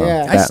 Interesting. Huh.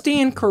 Yeah. I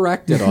stand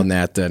corrected on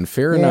that then.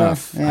 Fair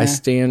enough. yeah. I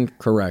stand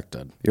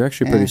corrected. You're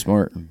actually pretty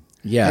smart.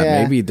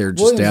 Yeah, maybe they're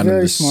just William's down in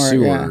very the smart,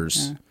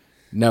 sewers. yeah.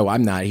 No,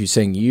 I'm not. He's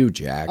saying you,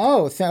 Jack.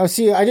 Oh,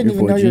 see, I didn't Your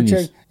even know boy you were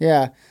genius.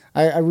 Yeah,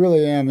 I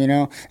really am,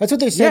 That's what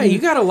they Yeah, said. you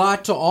got a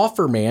lot to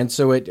offer, man.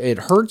 So it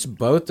hurts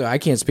both. I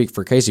can't speak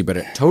for Casey, but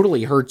it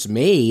totally hurts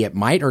me. It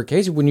might hurt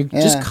Casey when you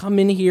just come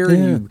in here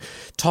and you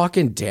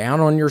talking down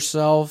on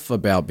yourself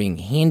about being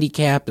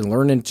handicapped and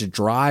learning to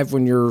drive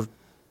when you're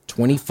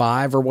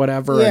 25 or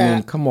whatever. Yeah. I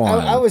mean, come on.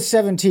 I was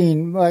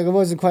 17. Like, it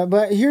wasn't quite.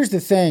 But here's the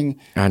thing.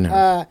 I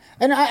know.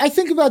 And I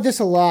think about this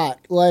a lot.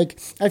 Like,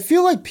 I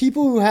feel like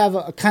people who have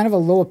a kind of a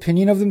low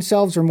opinion of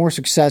themselves are more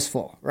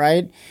successful,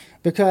 right?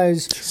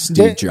 Because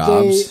Steve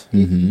Jobs.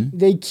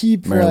 they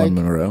keep Marilyn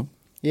Monroe.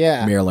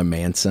 Yeah. Marilyn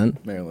Manson.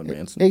 Marilyn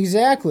Manson.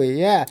 Exactly,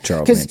 yeah.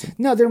 Charles Because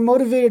Manson. they're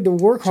motivated to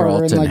work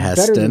harder Charlton and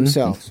better Heston.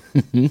 themselves.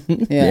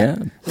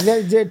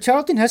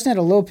 Charlton Heston had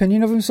a low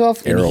opinion of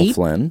himself. Errol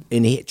Flynn.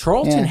 And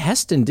Charlton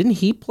Heston, didn't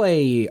he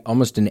play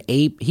almost an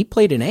ape? He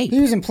played an ape. He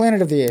was in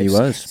Planet of the Apes. He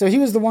was. So he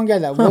was the one guy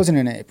that wasn't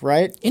an ape,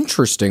 right?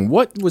 Interesting.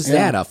 What was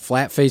that? A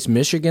flat-faced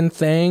Michigan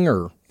thing,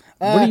 or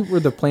what were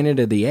the Planet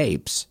of the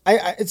Apes?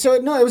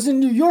 It was in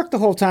New York the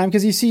whole time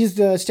because he sees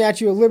the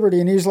Statue of Liberty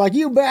and he's like,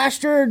 "You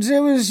bastards!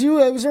 It was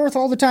you. It was Earth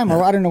all the time."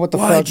 Or I don't know what the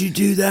fuck. Why'd you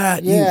do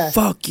that? Yeah. You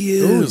fuck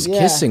you. Ooh, he's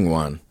kissing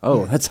one.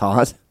 Oh, that's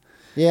hot.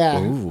 Yeah.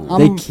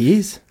 They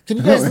kiss? Can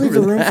you guys leave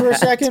the room for a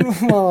second?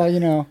 Well,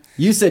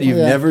 You said you've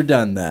never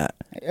done that.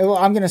 Well,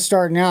 I'm going to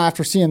start now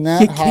after seeing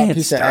that You hot can't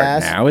piece of start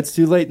ass. now. It's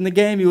too late in the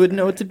game. You wouldn't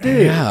know what to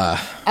do. Yeah.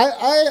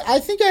 I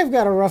think I've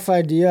got a rough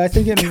idea. I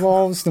think it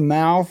involves the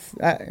mouth,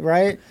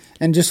 right?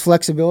 And just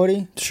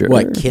flexibility. Sure.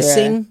 What,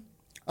 kissing?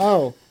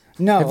 Oh,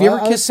 no. Have you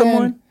ever kissed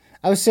someone?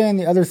 I was saying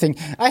the other thing.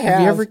 I have.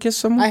 Have you ever kissed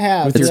someone? I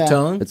have. With your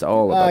tongue? It's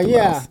all about the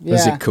mouth. Yeah.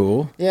 Was it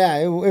cool? Yeah,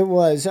 it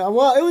was.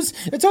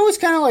 It's always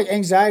kind of like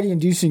anxiety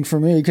inducing for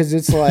me because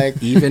it's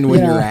like. Even when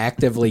you know, you're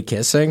actively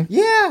kissing?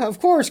 Yeah, of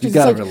course. You Cause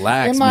gotta it's like,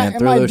 relax, am I, man. Am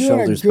Throw I those doing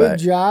shoulders a good back.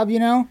 job,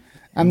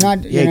 I'm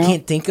not, Yeah, you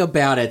can't think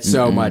about it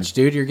so much,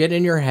 dude. You're getting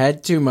in your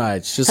head too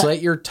much. Just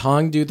let your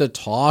tongue do the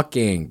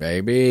talking,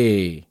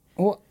 baby.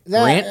 Well,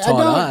 Grant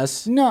taught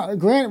us. No,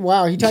 Grant.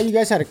 Wow, he taught you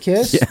guys how to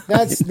kiss.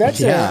 That's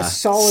Yeah. a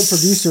solid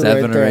producer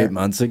 7 right or there. 8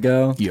 months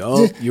ago.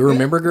 Yo, you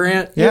remember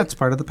Grant? Yeah, it's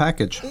part of the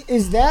package.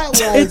 Is that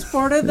like? It's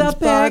part of the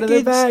part of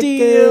the package package.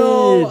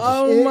 deal.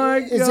 Oh my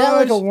gosh. Is that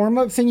like a warm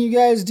up thing you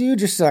guys do?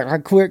 Just like a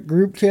quick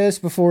group kiss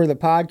before the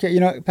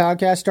podcast,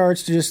 podcast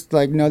starts to just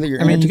like know that you're.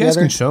 I mean, in you guys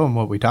together? can show them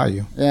what we taught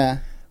you. Yeah.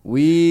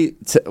 He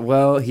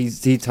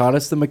taught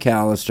us the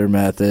McAllister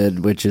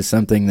method, which is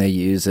something they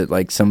use at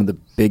like some of the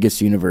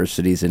biggest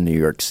universities in New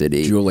York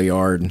City.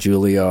 Juilliard.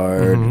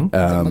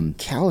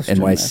 McAllister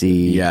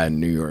NYC. Yeah,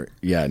 New York.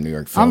 Yeah, New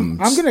York I'm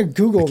Films. gonna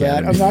Google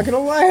that. I'm not gonna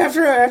lie.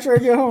 After I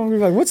get home, I'm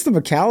like, what's the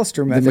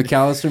McAllister method? The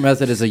McAllister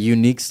method is a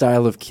unique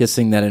style of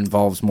kissing that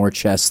involves more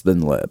chest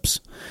than lips.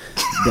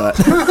 But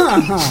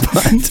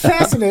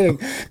Fascinating.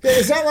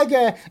 Is that like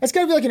that's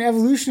got to be like an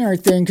evolutionary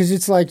thing because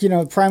it's like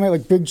primate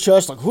like big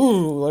chest like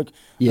whoo like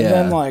Yeah. and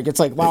then like it's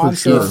like wow for I'm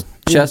sure. safe.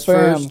 Chest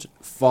Bam. first,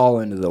 fall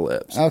into the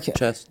lips. Okay.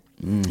 Chest.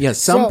 Yeah,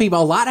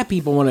 a lot of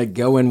people want to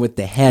go in with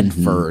the head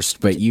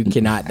first, but you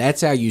cannot. That's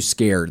how you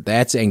scared.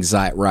 That's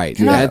anxiety, right?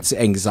 That's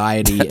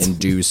anxiety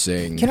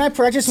inducing. Can I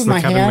practice with the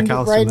my Kevin hand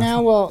McAllister right method.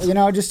 now?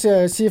 Well, just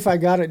to see if I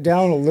got it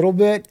down a little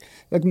bit,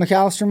 like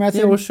McAllister method.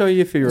 Yeah, we'll show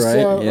you if you're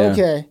right. So, yeah.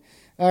 okay,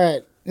 all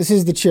right. This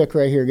is the chick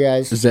right here,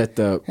 guys. Is that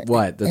the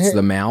what? That's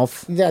the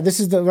mouth. Yeah, this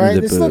is the right.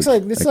 the This looks boobs.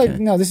 like this. Okay. Like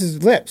no, this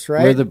is lips,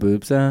 right? Where are the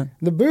boobs at?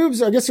 The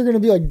boobs, I guess, are going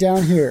to be like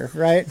down here,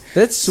 right?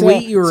 That's So-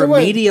 sweet. You were so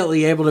wait.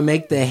 immediately able to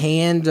make the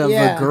hand of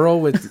Yeah. a girl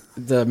with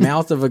the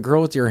mouth of a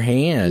girl with your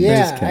hand.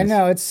 Yeah, I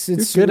know. It's You're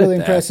good really at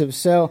that. impressive.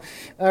 So,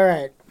 all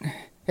right.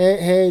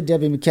 Hey,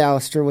 Debbie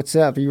McAllister, what's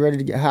up? Are you ready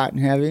to get hot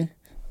and heavy?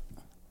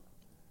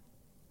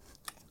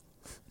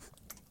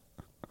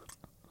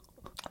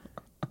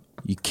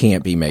 You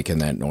can't be making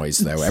that noise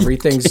though.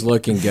 Everything's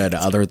looking good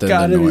other than the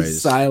Gotta be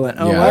noise. silent.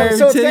 Oh, Yeah. why are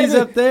So her it's gotta titties be-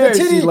 up there? the Is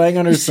she titty- laying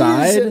on her she's-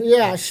 side?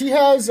 Yeah, she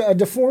has a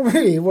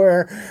deformity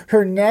where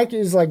her neck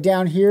is like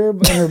down here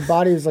and her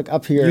body is like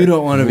up here. You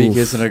don't want to be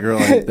kissing a girl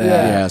like that.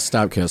 Yeah,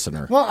 stop kissing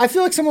her. Well, I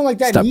feel like someone like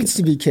that Stop needs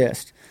to be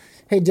kissed.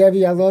 Hey,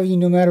 Debbie, I love you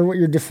no matter what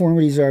your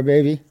deformities are,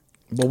 baby.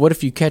 Well, what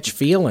if you catch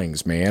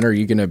feelings, man? Are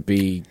you going to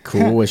be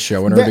cool with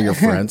showing her to your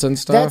friends and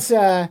stuff?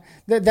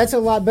 That's a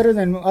lot better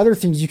than other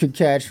things you could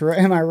catch, right?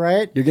 Am I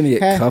right? You're going to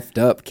get cuffed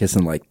up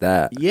kissing like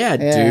that. Yeah,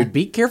 dude,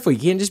 be careful. You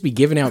can't just be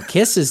giving out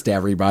kisses to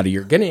everybody.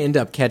 You're going to end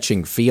up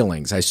catching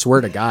feelings, I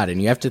swear to God.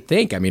 And you have to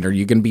think, I mean, are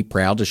you going to be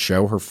proud to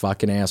show her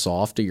fucking ass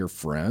off to your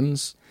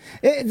friends?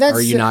 Or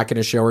are you not going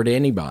to show her to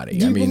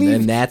anybody? I mean,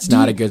 then that's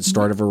not a good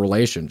start of a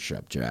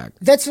relationship, Jack.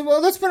 That's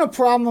been a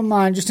problem of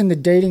mine just in the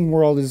dating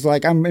world. Is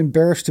like I'm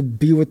embarrassed to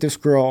be with this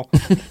girl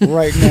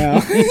right now.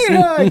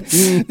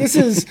 This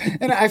is,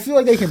 and I feel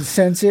like they can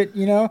sense it.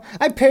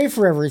 I pay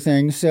for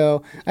everything,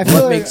 so I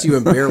feel. What makes you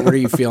embarrassed? What are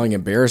you feeling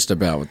embarrassed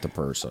about with the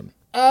person?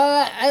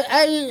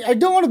 I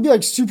don't want to be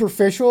like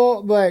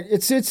superficial, but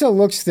it's a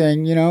looks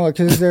thing,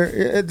 because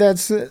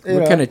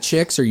what kind of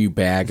chicks are you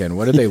bagging?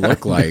 What do they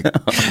look like?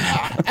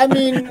 I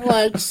mean,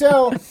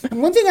 so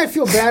one thing I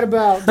feel bad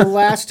about the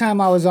last time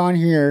I was on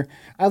here,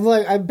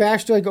 I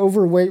bashed like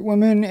overweight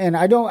women, and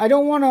I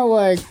don't want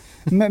to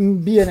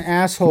be an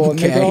asshole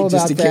and make it all about that.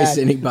 Just in case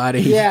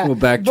anybody will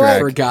backtrack.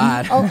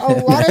 Forgot. A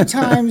lot of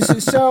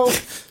times, so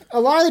a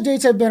lot of the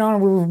dates I've been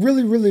on were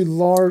really, really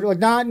large, like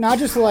not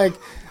just like.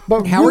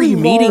 But how really are you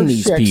meeting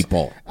these chicks.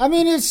 people? I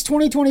mean, it's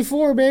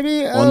 2024,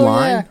 baby.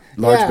 Online?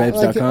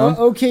 Largebabes.com?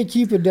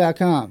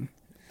 OkCupid.com.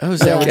 Oh, is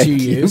that what you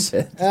use?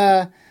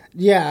 Yeah,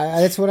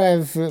 that's what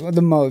I've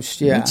the most.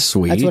 Yeah, that's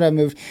sweet. That's what I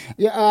moved.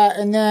 Yeah,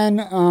 and then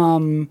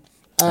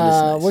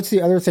nice. What's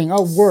the other thing?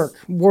 Oh,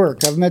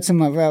 work. I've met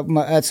some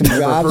at some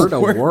jobs. Heard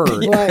of work?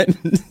 But,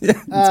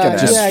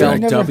 just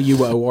spelled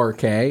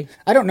WORK. I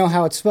don't know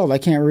how it's spelled. I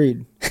can't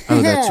read.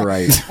 Oh, that's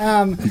right.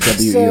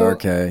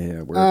 WERK.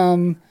 Yeah,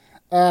 work.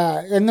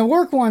 And the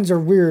work ones are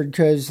weird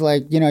because,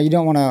 you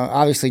don't want to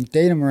obviously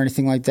date them or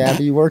anything like that,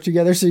 but you work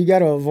together, so you got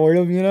to avoid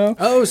them,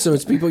 Oh, so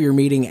it's people you're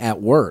meeting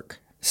at work.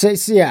 So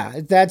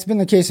yeah, that's been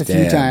the case a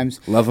few times.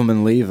 Love them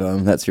and leave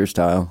them. That's your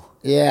style.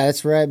 Yeah,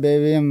 that's right,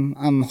 baby.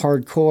 I'm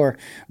hardcore,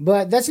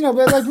 but that's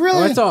but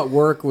really. I thought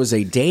work was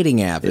a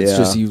dating app. It's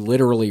just you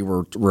literally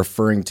were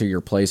referring to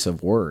your place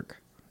of work.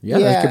 Yeah,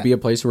 that could be a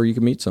place where you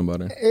can meet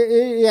somebody.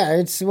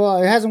 It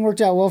hasn't worked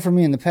out well for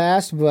me in the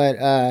past, but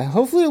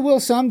hopefully it will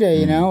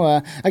someday,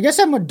 I guess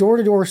I'm a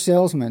door-to-door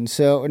salesman,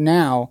 so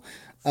now...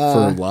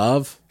 for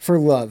love? For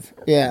love,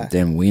 yeah.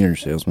 Damn wiener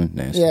salesman,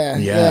 nasty.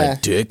 Yeah.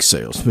 Dick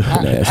salesman.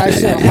 I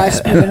sell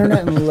high-speed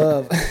internet and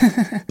love.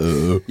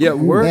 Yeah,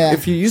 work. Yeah.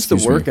 If you use the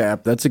work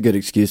app, that's a good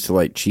excuse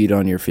to cheat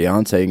on your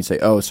fiance. You can say,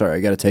 "Oh, sorry, I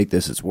got to take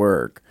this. It's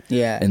work."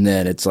 Yeah. And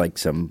then it's like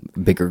some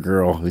bigger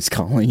girl who's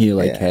calling you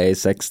 "Hey,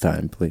 sex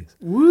time, please."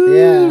 Woo!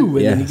 Yeah. And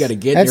then you got to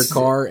get in your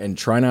car and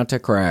try not to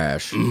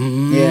crash.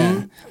 Mm-hmm.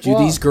 Yeah. Do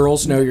these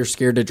girls know you're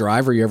scared to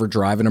drive? Are you ever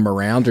driving them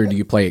around, or do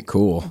you play it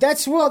cool?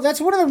 That's one of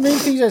the main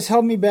things that's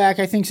held me back,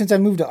 I think, since I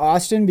moved to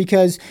Austin,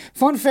 because,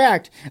 fun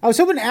fact, I was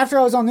hoping after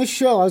I was on this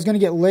show I was going to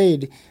get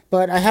laid,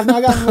 but I have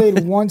not gotten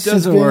laid once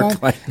since being on.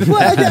 Like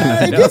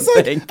that. I guess,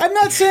 I'm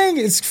not saying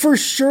it's for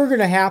sure going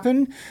to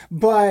happen,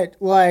 but,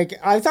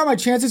 I thought my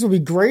chances would be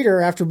greater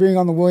after being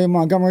on the William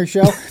Montgomery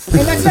show,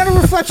 and that's not a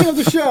reflection of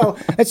the show.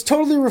 It's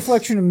totally a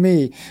reflection of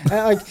me.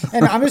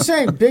 And I'm just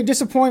saying, big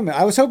disappointment.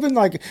 I was hoping,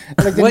 the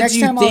next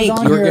time I was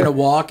on here... You were going to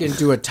walk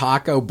into a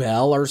Taco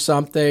Bell or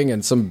something,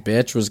 and some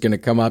bitch was going to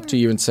come up to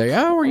you and say,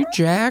 "Oh, are you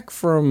Jack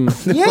from that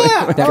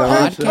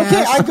podcast?"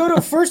 Okay,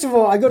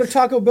 I go to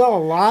Taco Bell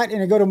a lot,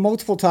 and I go to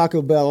multiple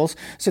Taco Bells,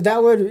 so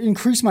that would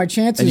increase my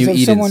chances. And you of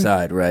eat someone...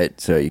 inside, right?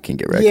 So you can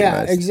get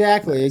recognized. Yeah,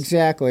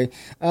 exactly.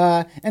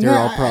 And they're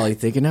all probably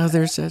thinking, "Oh,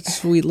 there's that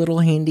sweet little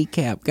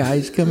handicap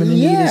guy's coming to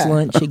eat his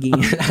lunch again."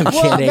 I'm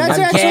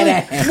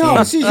kidding.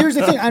 No, see, here's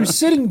the thing. I'm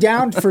sitting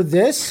down for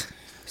this.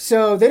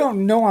 So they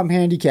don't know I'm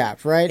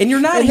handicapped, right? And you're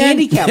not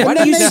handicapped. Why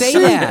do you say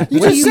that? You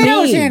just said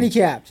I was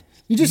handicapped.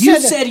 You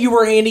said you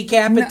were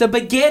handicapped at the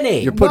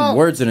beginning. You're putting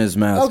words in his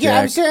mouth, Okay,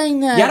 Jack. I'm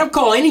saying that... Yeah, I don't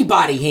call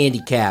anybody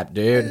handicapped,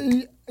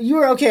 dude. You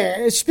were,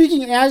 okay,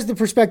 speaking as the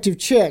prospective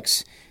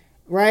chicks,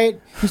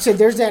 right? You said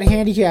there's that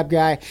handicap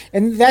guy.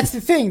 And that's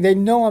the thing. They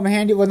know I'm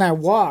handicapped when I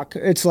walk.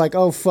 It's like,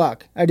 oh,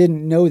 fuck, I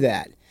didn't know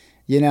that.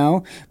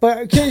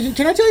 But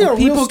can I tell you a real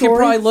story? People can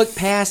probably look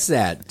past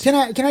that. Can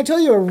I tell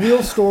you a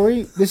real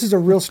story? This is a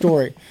real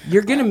story.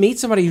 You're going to meet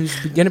somebody who's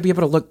going to be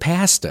able to look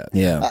past it.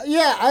 Yeah.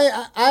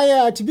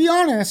 I to be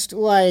honest,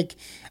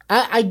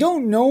 I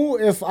don't know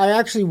if I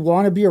actually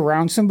want to be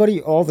around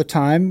somebody all the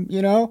time,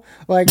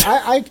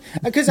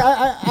 because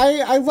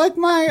I like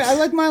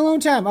my alone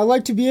time. I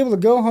like to be able to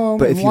go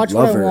home and watch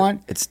what I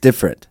want. It's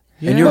different.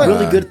 Yeah. And you're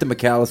really good at the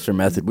McAllister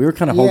method. We were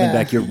kind of holding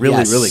back. You're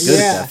really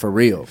good at that, for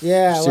real.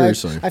 Yeah,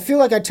 seriously. I feel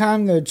like I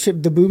timed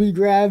the booby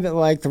grab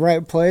at the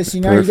right place.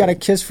 You got to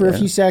kiss for a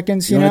few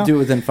seconds. You want to do it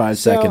within 5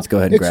 seconds, go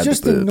ahead and grab the boobs.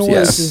 It's just the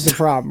noise is the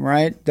problem,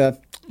 right?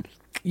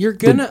 You're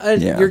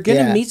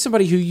gonna meet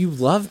somebody who you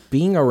love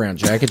being around,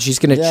 Jack, and she's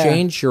gonna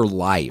change your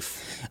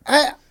life.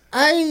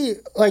 I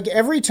like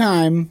every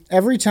time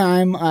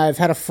I've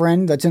had a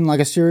friend that's in like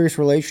a serious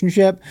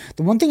relationship,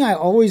 the one thing I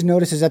always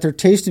notice is that their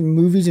taste in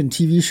movies and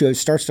TV shows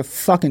starts to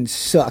fucking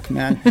suck,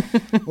 man.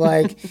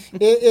 Like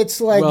it's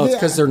like, well, it's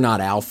because they're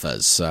not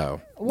alphas. So,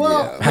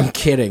 well, I'm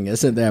kidding.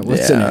 Isn't that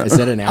is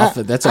that an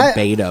alpha? That's a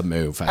beta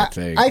move, I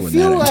think. I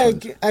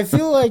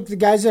feel like the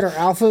guys that are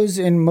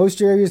alphas in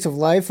most areas of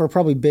life are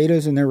probably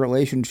betas in their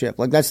relationship.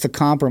 Like that's the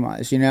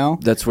compromise, you know?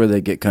 That's where they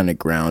get kind of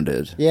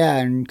grounded. Yeah,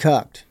 and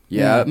cucked.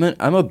 Yeah,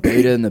 I'm a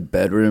beta in the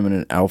bedroom and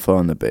an alpha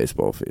on the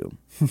baseball field.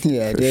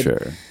 Yeah, for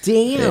sure.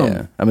 Damn.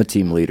 Yeah, I'm a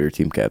team leader,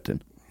 team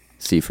captain.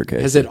 C for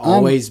K. Has it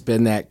always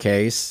been that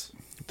case?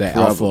 The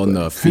alpha in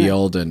the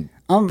field and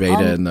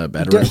beta in the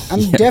bedroom?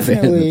 I'm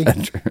definitely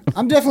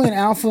an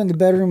alpha in the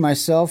bedroom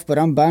myself, but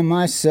I'm by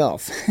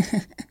myself.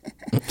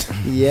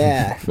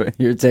 Yeah.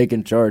 You're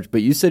taking charge,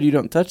 but you said you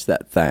don't touch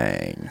that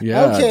thing.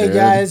 Yeah, okay, dude.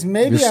 guys,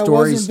 maybe I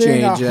wasn't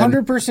being changing.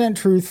 100%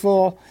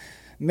 truthful.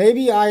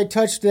 Maybe I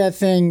touched that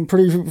thing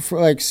pretty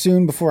like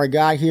soon before I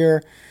got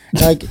here.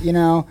 Like, you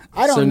know,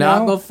 I don't know. So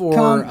not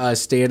before a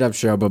stand-up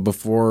show, but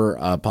before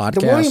a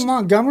podcast? The William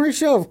Montgomery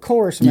show? Of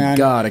course, man. You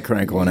gotta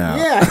crank one out.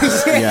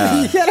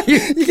 Yeah.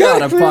 You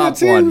gotta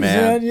pop one,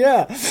 man.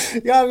 Yeah.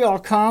 You gotta be all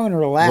calm and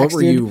relaxed. What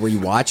were you? Were you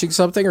watching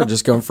something or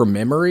just going from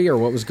memory or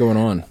what was going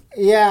on?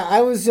 Yeah,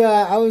 I was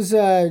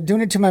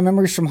doing it to my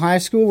memories from high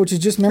school, which is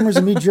just memories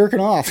of me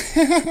jerking off.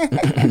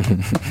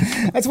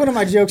 That's one of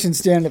my jokes in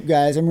stand-up,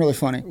 guys. I'm really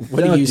funny.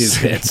 What do you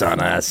say? Bits on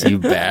us, you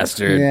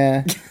bastard.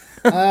 Yeah.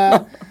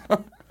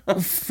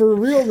 For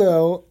real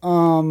though,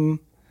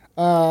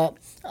 I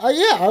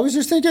was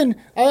just thinking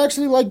I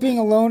actually like being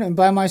alone and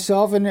by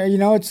myself, and you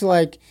know, it's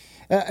like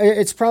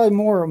it's probably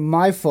more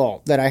my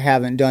fault that I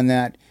haven't done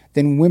that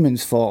than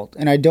women's fault,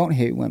 and I don't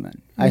hate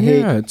women.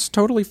 Yeah, it's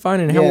totally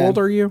fine. And how old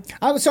are you?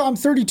 I'm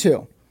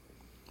 32.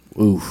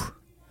 Oof.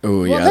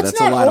 Oh, yeah, well, that's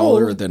a lot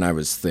older than I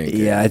was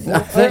thinking. Yeah, I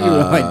thought you were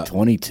like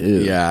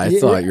 22. Yeah, I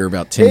thought you were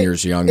about 10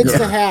 years younger. It's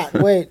the hat.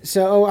 Wait,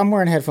 so I'm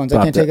wearing headphones.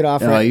 I can't take it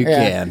off. Oh, you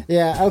can.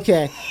 Yeah,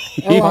 okay.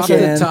 Pop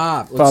the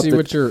top. Let's see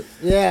what you're...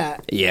 Yeah.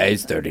 Yeah,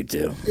 he's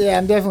 32. Yeah,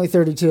 I'm definitely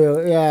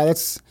 32. Yeah,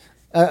 that's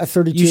a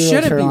 32. You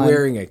shouldn't be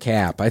wearing a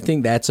cap. I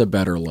think that's a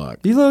better look.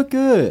 You look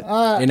good.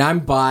 And I'm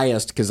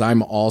biased because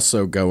I'm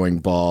also going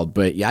bald,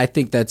 but yeah, I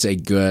think that's a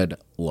good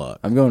look.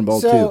 I'm going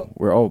bald too.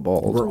 We're all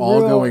bald. We're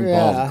all going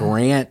bald.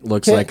 Grant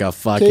looks like a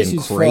fucking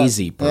Casey's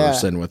crazy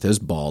person with his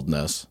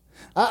baldness.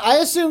 I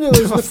assumed it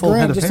was with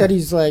Grant, just that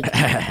he's like...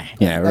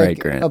 Yeah, right,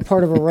 Grant. A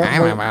part of a... Well,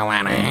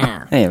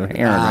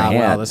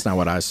 that's not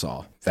what I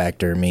saw.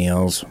 Factor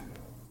meals.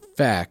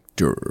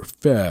 Factor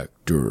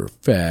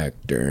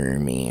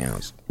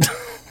meals.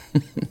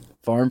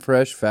 Farm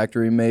fresh,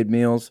 factory made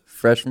meals,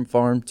 fresh from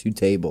farm to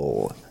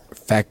table.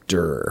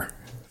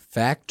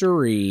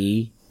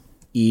 Factory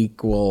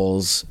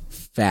equals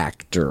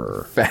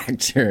factor.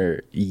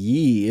 Factor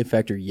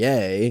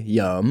yay,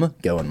 yum.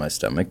 Go in my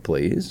stomach,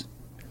 please.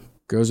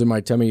 Goes in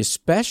my tummy,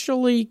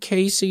 especially,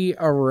 Casey,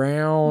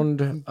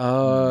 around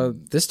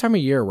this time of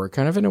year. We're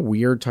kind of in a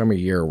weird time of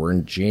year. We're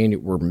in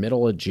we're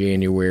middle of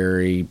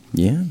January.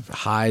 Yeah.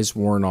 Highs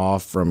worn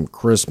off from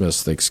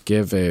Christmas,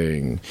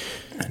 Thanksgiving,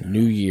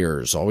 New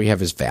Year's. All we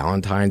have is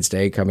Valentine's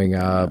Day coming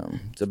up.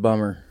 It's a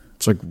bummer.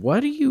 It's like, what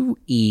do you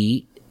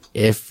eat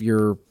if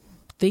you're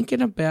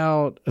thinking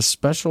about a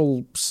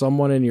special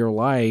someone in your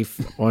life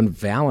on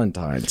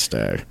Valentine's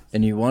Day?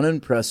 And you want to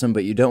impress them,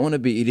 but you don't want to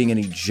be eating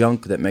any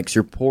junk that makes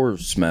your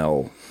pores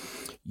smell.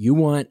 You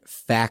want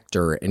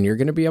factor, and you're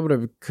going to be able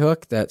to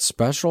cook that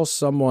special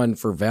someone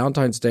for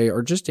Valentine's Day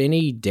or just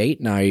any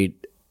date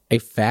night a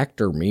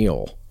factor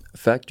meal. A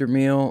factor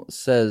meal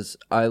says,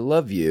 I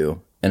love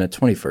you in a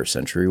 21st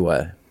century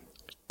way.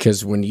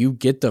 Because when you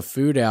get the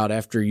food out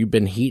after you've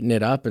been heating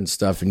it up and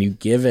stuff and you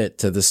give it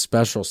to the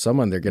special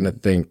someone, they're going to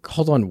think,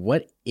 hold on,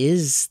 what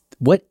is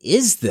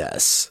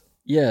this?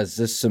 Yeah, is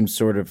this some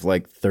sort of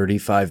like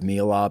 35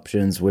 meal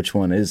options? Which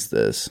one is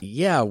this?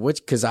 Yeah,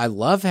 because I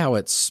love how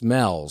it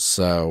smells.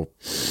 So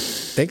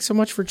thanks so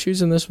much for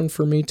choosing this one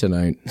for me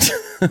tonight.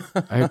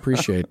 I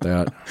appreciate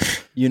that.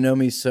 You know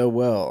me so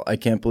well. I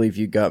can't believe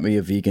you got me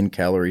a vegan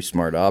calorie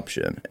smart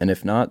option. And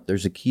if not,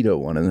 there's a keto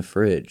one in the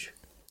fridge.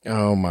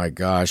 Oh my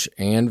gosh.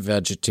 And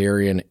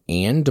vegetarian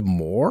and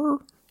more?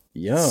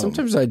 Yum.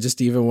 Sometimes I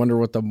just even wonder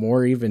what the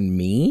more even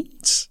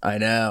means. I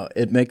know.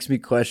 It makes me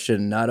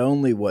question not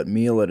only what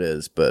meal it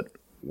is, but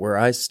where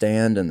I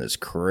stand in this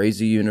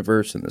crazy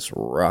universe and this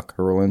rock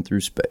hurling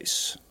through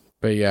space.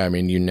 But yeah, I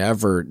mean, you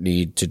never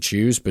need to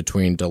choose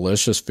between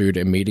delicious food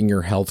and meeting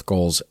your health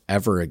goals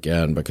ever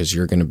again because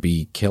you're going to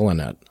be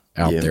killing it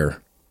out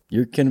there.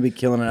 You're going to be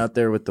killing it out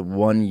there with the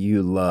one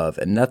you love.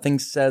 And nothing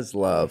says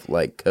love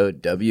like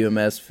code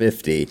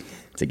WMS50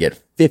 to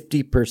get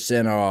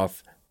 50%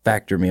 off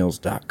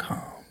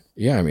factormeals.com.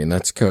 Yeah, I mean,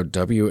 that's code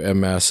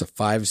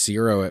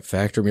WMS50 at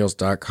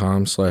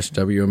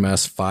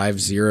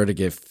factormeals.com/WMS50 to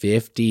get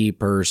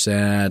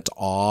 50%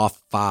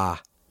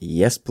 off.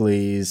 Yes,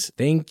 please.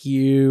 Thank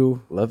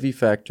you. Love you,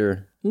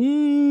 Factor.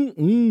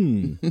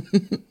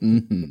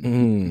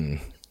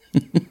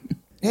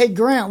 Hey,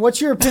 Grant,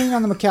 what's your opinion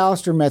on the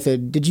McAllister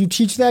method? Did you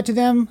teach that to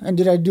them, and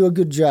did I do a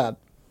good job?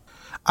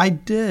 I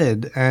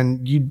did,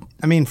 and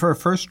for a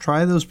first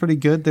try, that was pretty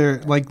good.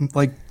 They're like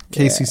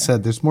Casey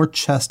said, there's more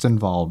chest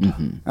involved.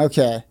 Mm-hmm.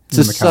 Okay. It's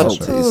the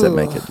subtleties that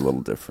make it a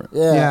little different.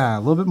 Yeah, a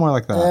little bit more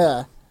like that.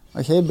 Yeah.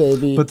 Like, hey,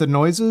 baby. But the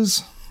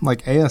noises,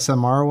 like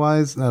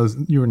ASMR-wise,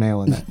 you were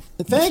nailing it.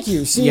 Thank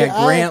you. See,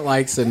 Grant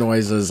likes the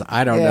noises.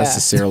 I don't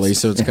necessarily,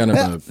 so it's kind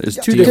of there's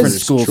two different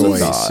schools of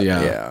thought.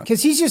 Yeah.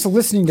 Because he's just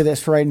listening to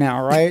this right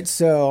now, right?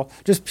 So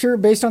just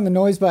based on the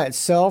noise by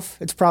itself,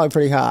 it's probably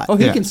pretty hot. Oh,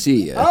 he can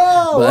see you.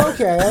 Oh,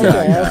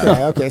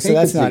 okay. So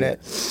that's not it.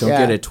 Don't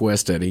get it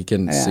twisted. He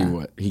can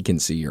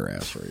see your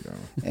ass right now.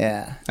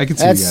 Yeah. I can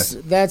see you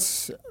guys.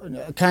 That's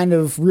kind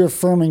of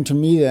reaffirming to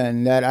me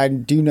then that I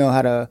do know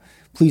how to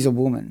please a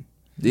woman.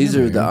 These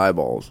are the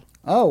eyeballs.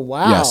 Oh,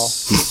 wow.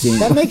 Yes.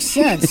 That makes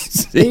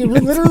sense. They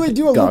literally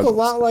do look a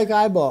lot like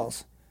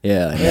eyeballs.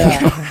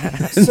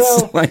 Yeah.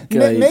 So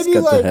maybe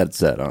got the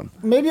headset on.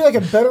 Maybe like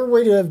a better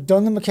way to have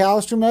done the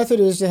McAllister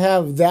method is to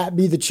have that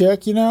be the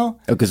chick, you know?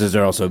 Oh, because those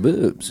are also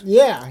boobs.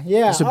 Yeah.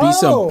 This would be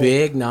some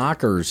big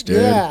knockers,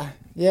 dude. Yeah.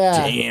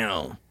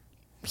 Damn.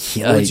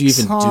 What would you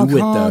even do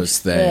with those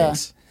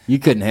things? You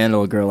couldn't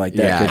handle a girl like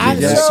that. Yeah,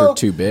 your necks are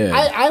too big.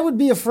 I would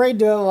be afraid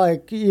to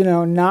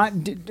not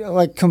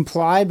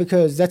comply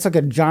because that's like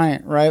a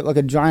giant, right? Like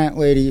a giant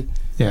lady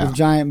with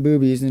giant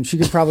boobies, and she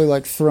could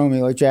probably throw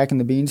me like Jack and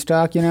the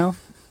Beanstalk, you know?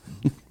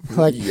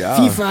 Like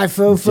fee fi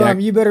fo fum,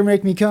 you better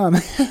make me come.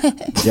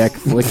 Jack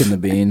flicking the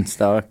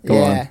beanstalk.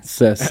 Go on,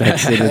 so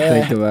sexy to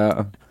think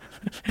about.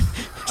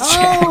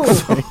 Oh,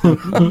 is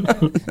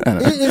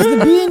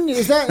the bean?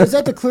 Is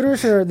that the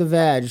clitoris or the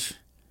vag?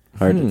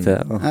 Hard to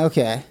tell.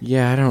 Okay.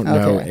 Yeah, I don't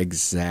know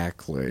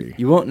exactly.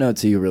 You won't know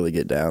until you really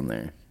get down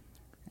there.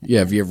 Yeah,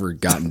 have you ever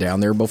gotten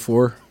down there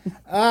before?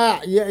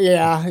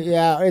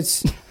 Yeah.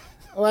 It's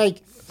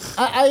like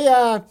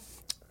I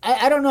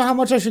don't know how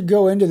much I should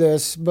go into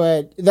this,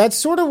 but that's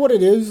sort of what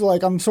it is.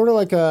 Like I'm sort of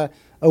like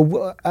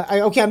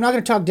okay. I'm not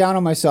going to talk down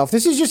on myself.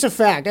 This is just a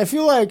fact. I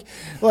feel like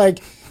I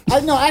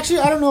don't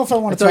know if I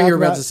want to. I thought you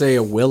were about to say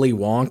a Willy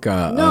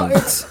Wonka. No,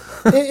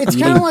 it's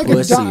kind of like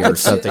pussy or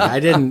something. I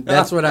didn't.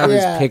 That's what I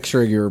was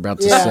picturing you were about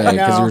to say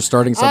because you were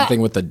starting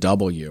something with a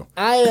W.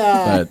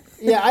 I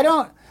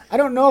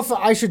don't know if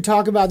I should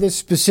talk about this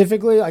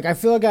specifically. Like, I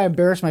feel like I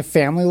embarrassed my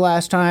family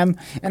last time,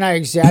 and I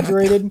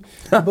exaggerated.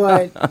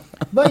 but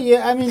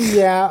yeah, I mean,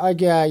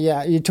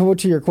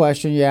 to your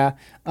question, yeah.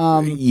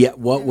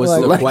 What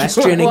was the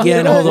question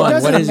again? Hold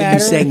on. What is it you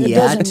saying?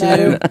 Yeah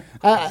to?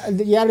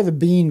 Yeah to the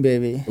bean,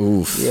 baby.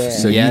 Oof. Yeah.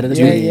 So yeah to the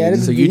bean. Yeah,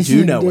 so you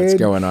do know what's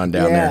going on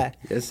down there.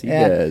 Yes, he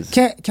does.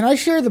 Can I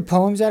share the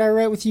poems that I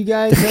write with you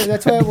guys?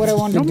 That's what I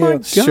wanted to do. Oh my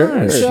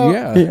gosh. So,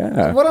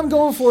 yeah. What I'm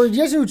going for, do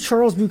you guys know who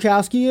Charles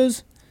Bukowski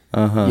is?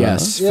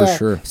 Yes, for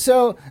sure.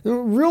 So,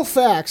 real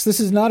facts.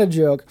 This is not a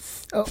joke.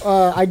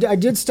 I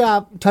did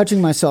stop touching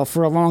myself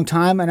for a long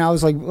time, and I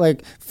was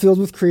like filled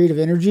with creative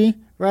energy,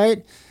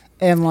 right,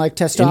 and like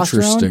testosterone.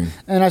 Interesting.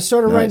 And I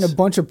started writing a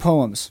bunch of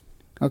poems.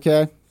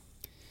 Okay,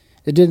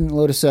 it didn't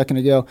load a second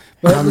ago.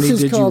 But how many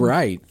did you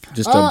write?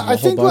 Just a whole I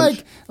think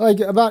bunch? like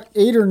about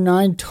 8 or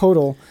 9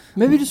 total.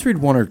 Maybe just read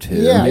one or two.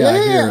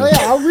 Yeah.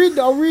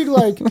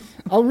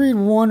 I'll read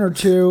 1 or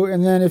 2,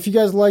 and then if you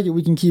guys like it,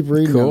 we can keep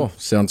reading. Cool, them.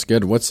 sounds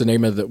good. What's the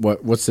name of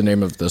What's the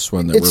name of this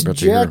one that we're about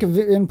to hear? It's Jack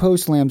Van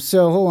Post Lambs.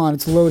 So hold on,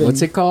 it's loading.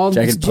 What's it called?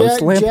 Jack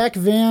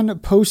Van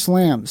Post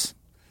Lambs.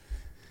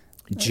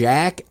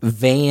 Jack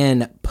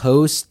Van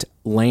Post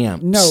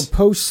Lambs. No,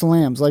 Post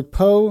Slams, like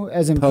Poe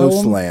as in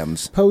Post poem.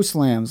 Lambs. Post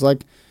Lambs,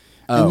 like,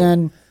 and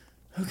then.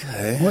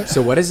 Okay.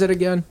 So what is it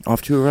again?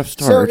 Off to a rough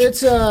start. So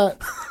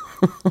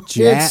it's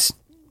Jack.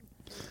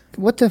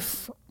 What the.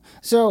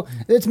 So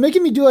it's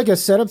making me do like a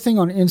setup thing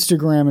on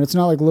Instagram, and it's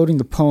not like loading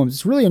the poems.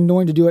 It's really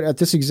annoying to do it at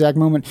this exact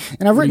moment.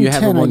 And I've written 10. You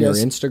have them on your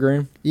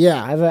Instagram?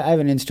 Yeah, I have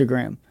an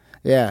Instagram.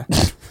 Yeah,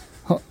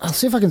 I'll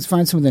see if I can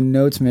find some of the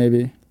notes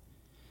maybe.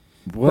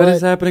 What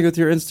is happening with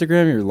your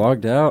Instagram? You're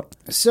logged out.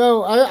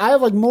 So I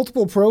have like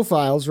multiple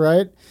profiles,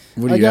 right?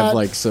 What do you have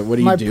like? So what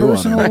do you do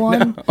on it?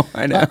 One,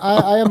 I know.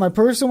 I have my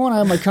personal one. I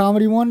have my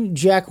comedy one,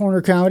 Jack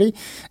Horner Comedy,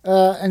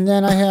 and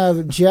then I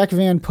have Jack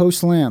Van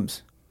Post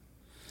Lambs.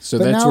 So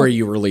that's where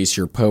you release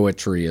your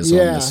poetry is on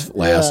this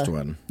last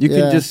one. You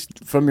can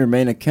just, from your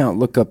main account,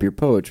 look up your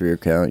poetry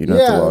account. You don't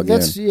have to log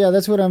in. Yeah,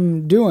 that's what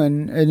I'm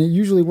doing, and it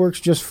usually works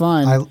just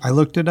fine. I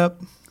looked it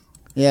up.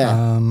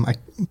 Yeah. I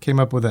came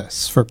up with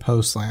this for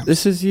Post Lambs.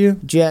 This is you?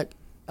 Jack.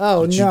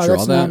 Oh, no,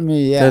 that's not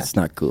me. Yeah. That's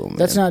not cool, man.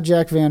 That's not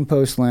Jack Van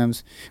Post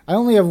Lambs. I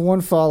only have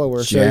 1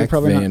 follower. Jack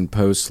so you're Van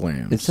Post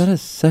Lambs. Is that a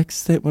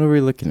sex thing? What are we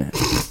looking at?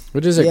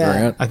 What is it,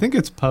 Grant? I think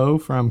it's Poe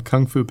from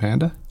Kung Fu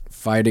Panda.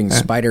 Fighting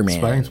Spider-Man.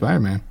 Fighting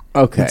Spider-Man.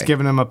 Okay. It's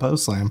giving him a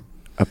post slam.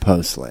 A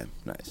post slam.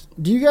 Nice.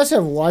 Do you guys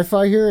have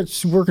Wi-Fi here?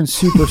 It's working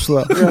super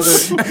slow.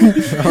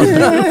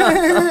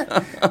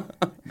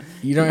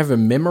 You don't have it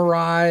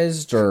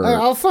memorized, or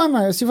I'll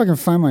see if I can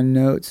find my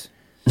notes.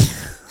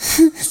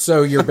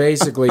 So you're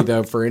basically,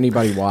 though, for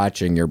anybody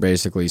watching, you're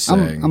basically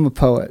saying I'm a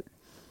poet.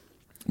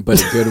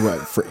 But a good way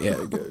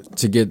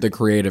to get the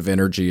creative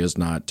energy is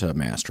not to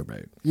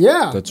masturbate.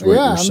 Yeah. That's what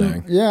you're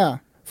saying. Yeah,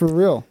 for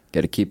real.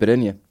 Got to keep it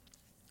in you.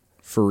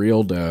 For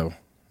real, though.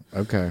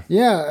 Okay.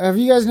 Yeah. Have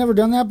you guys never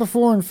done that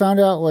before and found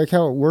out like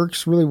how it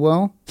works really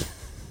well?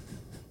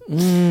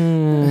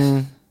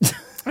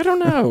 I don't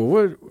know.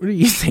 What do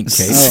you think,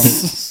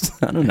 Casey?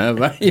 I don't know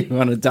if I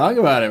want to talk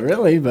about it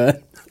really,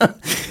 but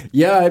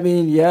yeah, I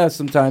mean, yeah,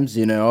 sometimes,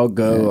 I'll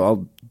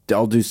go,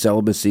 I'll do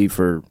celibacy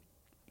for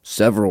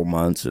several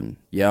months and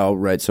I'll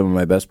write some of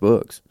my best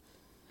books.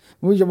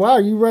 Well, wow,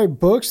 you write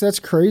books? That's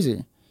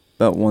crazy.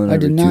 About one I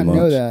every did 2 not months.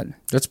 know that.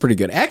 That's pretty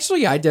good.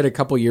 Actually, I did a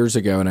couple years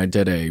ago, and I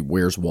did a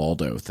Where's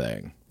Waldo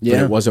thing. Yeah.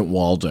 But it wasn't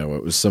Waldo.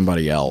 It was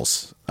somebody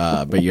else.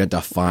 But you had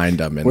to find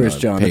them in Where's the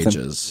Jonathan?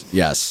 pages.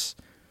 Yes.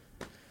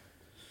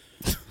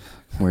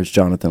 Where's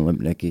Jonathan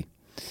Lipnicki?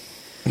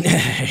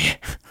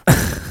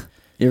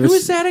 Who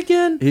is that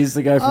again? He's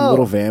the guy from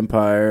Little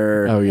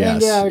Vampire. Oh,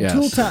 yes. And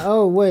yes.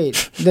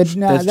 wait. That's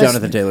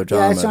Jonathan Taylor Yeah,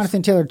 Thomas. it's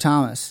Jonathan Taylor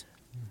Thomas.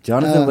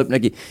 Jonathan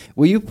Lipnicki.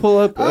 Will you pull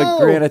up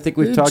Grant? I think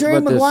we've talked Jerry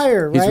about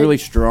Maguire, this. He's right? really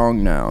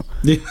strong now.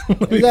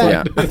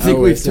 Yeah, I think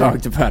we've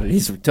talked about it.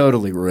 He's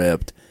totally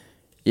ripped.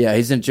 Yeah,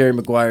 he's in Jerry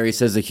Maguire. He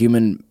says the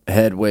human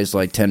head weighs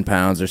like 10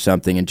 pounds or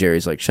something, and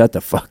Jerry's like, shut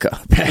the fuck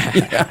up.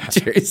 Yeah,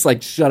 Jerry's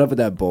like, shut up with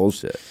that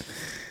bullshit.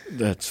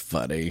 That's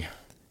funny.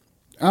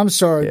 I'm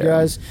sorry,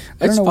 guys.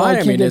 I don't It's know why fine. I I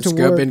can't mean, get it's to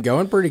work. been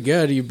going pretty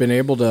good. You've been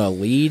able to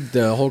lead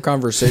the whole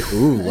conversation.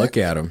 Ooh, look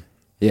at him.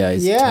 Yeah,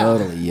 he's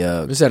totally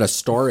yuck. Is that a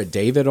star of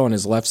David on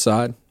his left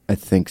side? I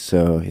think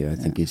so. Yeah, I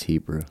think he's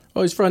Hebrew.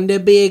 Oh, he's from the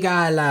Big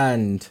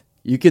Island.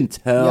 You can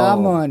tell Yeah,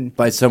 man.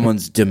 by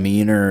someone's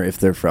demeanor if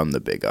they're from the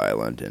Big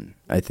Island, and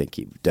I think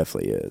he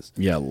definitely is.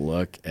 Yeah,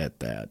 look at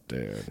that,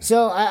 dude.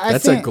 So I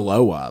That's think, a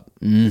glow up.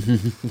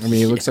 Mm-hmm. I mean,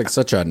 he looks like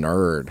such a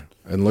nerd,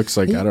 and looks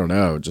like I don't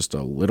know, just a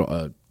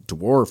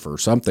dwarf or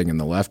something in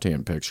the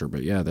left-hand picture.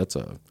 But yeah,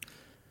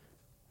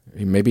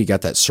 maybe he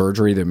got that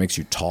surgery that makes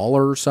you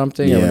taller or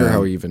something. I wonder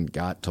how he even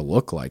got to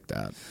look like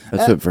that.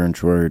 That's what Vern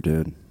Troyer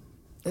did.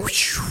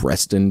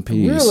 Rest in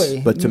peace.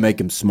 Really? But to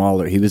make him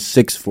smaller, he was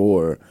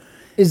 6'4",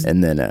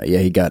 and then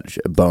he got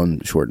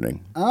bone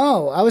shortening.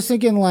 Oh, I was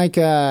thinking like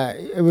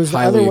it was the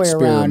Highly other way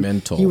around.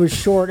 experimental. He was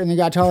short and he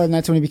got taller, and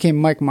that's when he became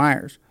Mike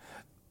Myers.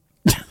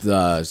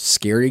 The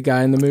scary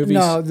guy in the movies?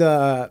 No,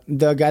 the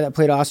guy that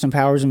played Austin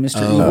Powers and Mr.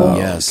 Oh, Evil.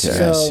 yes,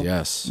 okay.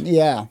 yes.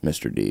 Yeah.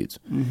 Mr. Deeds.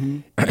 Mm-hmm.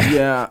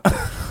 Yeah,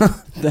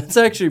 that's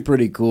actually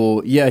pretty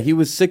cool. Yeah, he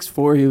was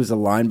 6'4". He was a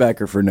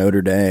linebacker for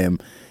Notre Dame,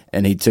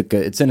 and he took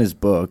it's in his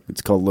book.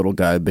 It's called Little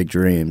Guy, Big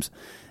Dreams.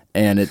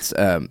 And it's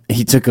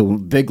he took a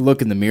big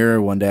look in the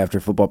mirror one day after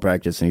football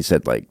practice, and he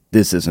said, like,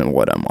 this isn't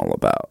what I'm all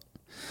about.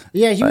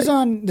 Yeah, he was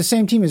on the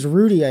same team as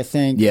Rudy, I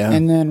think. Yeah.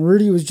 And then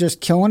Rudy was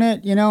just killing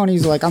it, and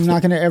he's like, I'm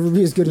not going to ever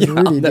be as good as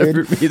Rudy, I'll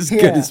never dude. be as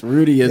good as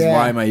Rudy is. Yeah.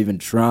 Why am I even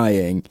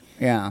trying?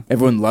 Yeah.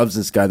 Everyone loves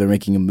this guy. They're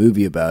making a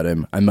movie about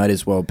him. I might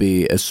as well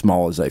be as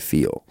small as I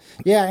feel.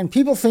 Yeah, and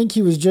people think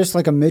he was just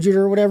like a midget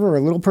or whatever, or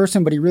a little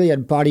person, but he really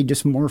had body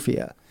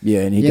dysmorphia. Yeah,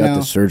 and he got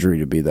the surgery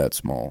to be that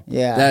small.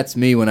 Yeah. That's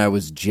me when I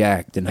was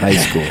jacked in high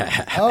school.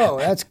 Oh,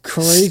 that's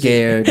crazy.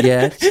 Scared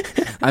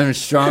yet? I'm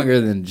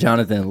stronger than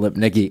Jonathan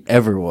Lipnicki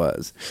ever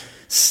was.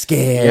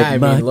 Scared Yeah, I mean,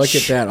 much? look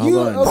at that. Hold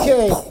on.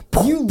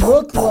 Okay, you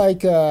look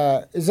like,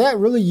 is that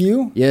really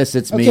you? Yes,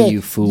 it's me, Okay,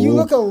 you fool. You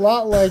look a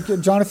lot like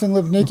Jonathan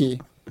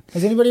Lipnicki.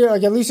 Has anybody,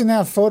 like, at least in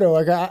that photo,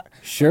 like,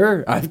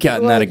 Sure, I've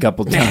gotten that a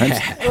couple times.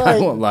 I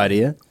won't lie to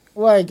you.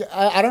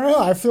 I don't know.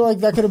 I feel like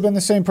that could have been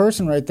the same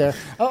person right there.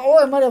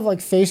 Or I might have,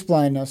 like, face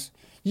blindness.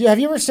 Have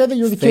you ever said that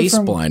you're the kid Face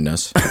from...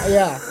 blindness.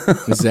 Yeah.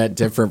 Is that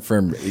different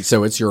from...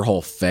 So it's your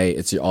whole face.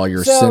 It's all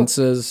your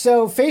senses?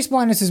 So face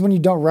blindness is when you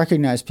don't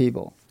recognize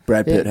people.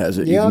 Brad Pitt has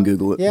it. You Yep. can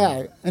Google it.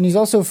 Yeah, and he's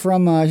also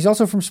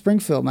from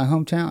Springfield, my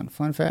hometown.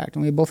 Fun fact,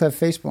 and we both have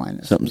face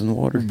blindness. Something's in the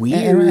water.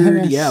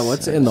 Weird. Yeah,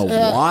 what's in the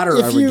water?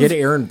 if I would you've- get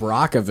Aaron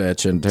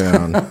Brockovich in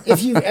town.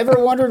 If you've ever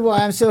wondered why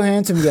I'm so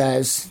handsome,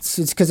 guys,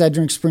 it's because I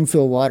drink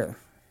Springfield water.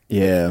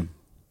 Yeah,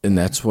 And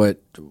that's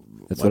what...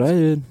 that's what I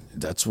did.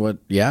 That's what...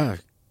 Yeah.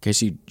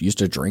 Casey used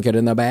to drink it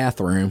in the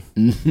bathroom.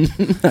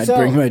 I'd So-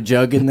 bring my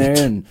jug in there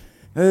and,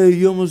 hey,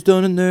 you almost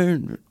done in there?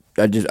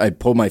 I'd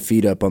pull my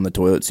feet up on the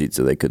toilet seat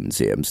so they couldn't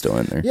see I'm still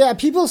in there. Yeah,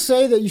 people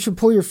say that you should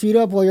pull your feet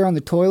up while you're on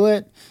the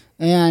toilet.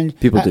 And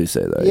People do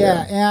say that.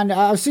 Yeah, and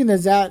I've seen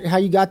that how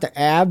you got the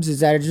abs.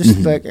 Is that just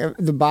like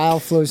the bile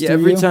flows Yeah, through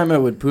every you? time I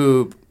would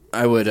poop,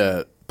 I would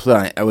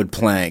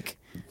plank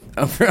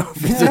over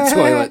the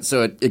toilet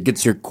so it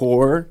gets your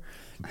core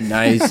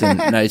nice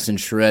and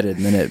shredded,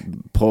 and then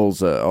it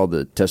pulls all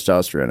the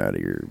testosterone out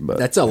of your butt.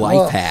 That's a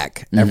life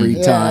hack. Every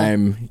Yeah.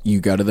 time you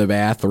go to the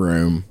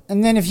bathroom.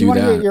 And then if you Do want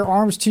to that. get your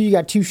arms too, you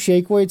got two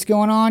shake weights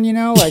going on.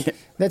 Like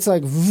that's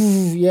like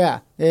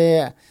yeah.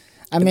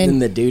 I mean,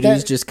 And the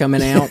doo-doo's just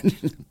coming out.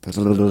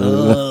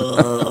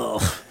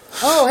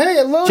 Oh, hey,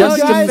 it loaded,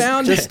 Just guys.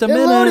 found it. Just a It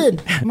minute.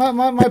 loaded.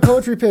 My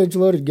poetry page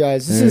loaded,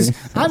 guys.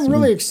 I'm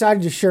really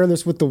excited to share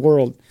this with the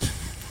world.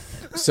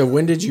 So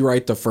when did you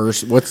write the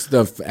first... What's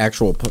the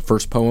actual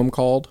first poem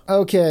called?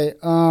 Okay,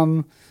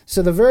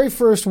 so the very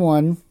first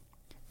one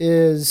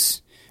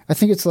is, I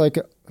think it's like,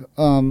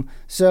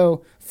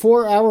 so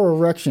 4-hour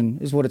erection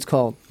is what it's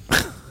called.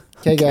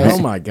 Okay, guys. Oh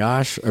my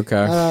gosh.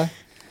 Okay.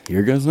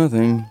 Here goes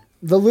nothing.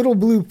 The little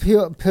blue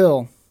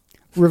pill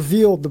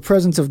revealed the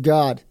presence of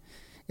God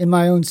in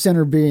my own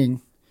center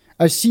being.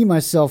 I see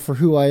myself for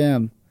who I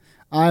am.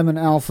 I am an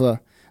alpha.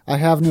 I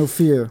have no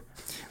fear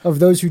of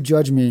those who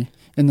judge me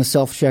in the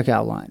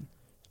self-checkout line.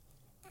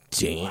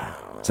 Damn.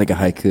 It's like a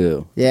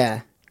haiku.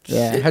 Yeah.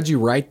 Yeah. How'd you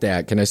write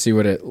that? Can I see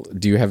what it?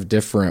 Do you have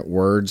different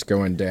words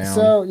going down?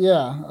 So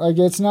yeah, like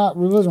it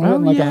wasn't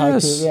written like a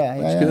haiku. Yeah,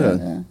 That's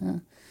good. Yeah.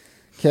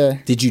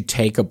 Okay. Did you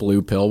take a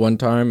blue pill one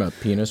time, a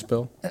penis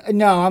pill?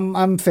 No,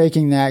 I'm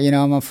faking that.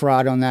 I'm a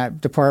fraud on that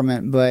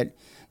department. But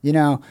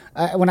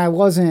when I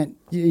wasn't,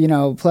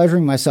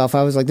 pleasuring myself,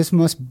 I was like, this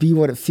must be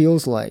what it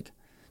feels like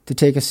to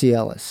take a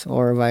Cialis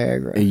or a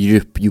Viagra.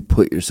 You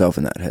put yourself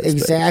in that headspace.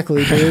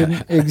 Exactly,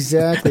 dude.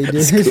 Exactly,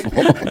 dude.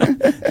 Cool.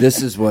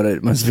 This is what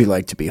it must be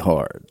like to be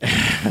hard.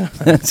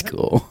 That's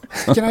cool.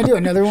 Can I do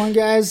another one,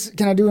 guys?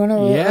 Can I do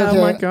another? Yeah. Okay.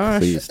 Oh my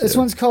gosh. Please do. This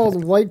one's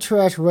called White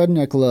Trash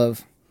Redneck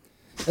Love.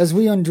 As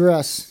we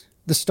undress,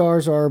 the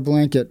stars are our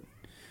blanket.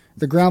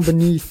 The ground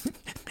beneath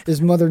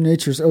is Mother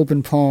Nature's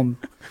open palm,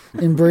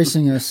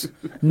 embracing us,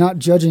 not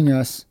judging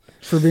us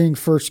for being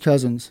first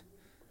cousins.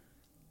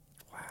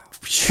 Wow.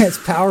 That's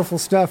powerful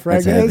stuff, right,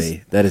 That's guys?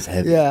 heavy. That is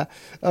heavy. Yeah.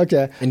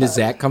 Okay. And does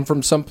that come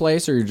from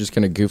someplace, or you're just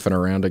kind of goofing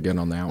around again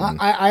on that one?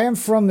 I am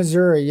from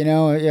Missouri,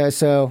 Yeah.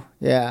 So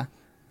yeah.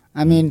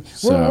 I mean,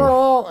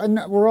 So-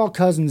 we're all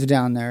cousins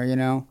down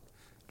there,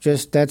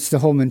 Just that's the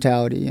whole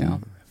mentality,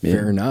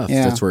 Fair enough.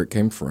 Yeah. That's where it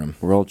came from.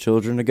 We're all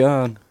children of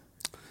God.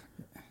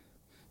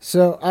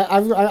 So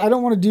I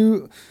don't want to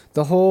do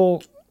the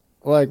whole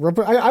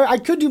I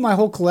could do my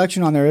whole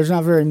collection on there. There's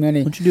not very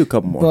many. Why don't you do a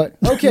couple more?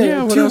 But okay,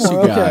 Yeah, what two else you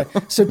more. got?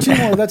 Okay, so 2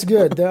 more. That's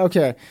good.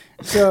 Okay,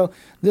 so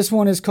this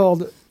one is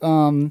called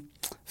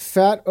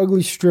 "Fat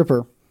Ugly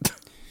Stripper."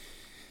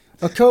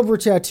 A cobra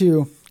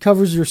tattoo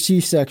covers your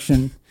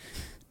C-section.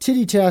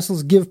 Titty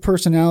tassels give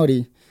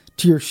personality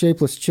to your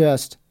shapeless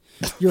chest.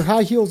 Your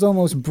high heels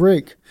almost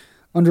break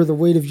under the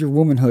weight of your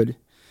womanhood.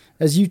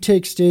 As you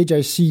take stage,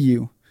 I see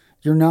you.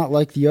 You're not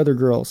like the other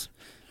girls.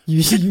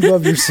 You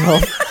love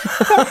yourself.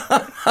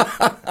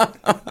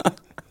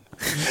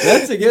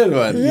 That's a good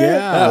one.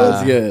 Yeah.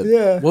 That's good.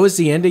 Yeah. What was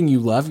the ending? You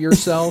love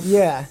yourself?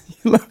 Yeah.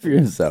 You love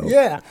yourself.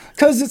 Yeah.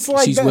 Because it's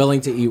like She's that.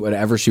 willing to eat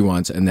whatever she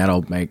wants, and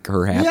that'll make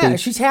her happy. Yeah,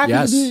 she's happy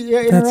Yes. to be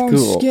in That's her own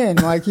cool. skin,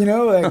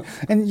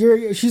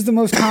 and she's the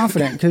most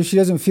confident because she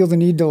doesn't feel the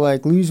need to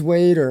lose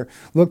weight or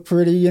look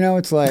pretty.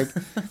 It's like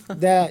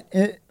that,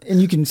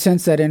 and you can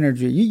sense that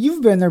energy.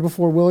 You've been there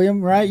before,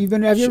 William, right?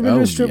 Have you ever been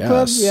to a strip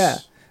club? Yeah,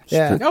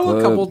 yeah, Oh,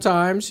 a couple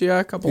times. Yeah,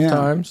 a couple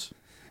times.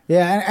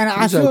 yeah. And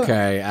I It's feel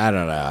okay. I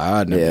don't know.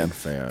 I'm never Yeah. been a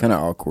fan. Kind of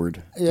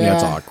awkward. Yeah,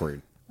 it's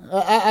awkward.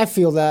 I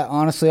feel that,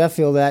 honestly. I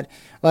feel that.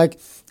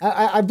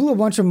 I blew a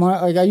bunch of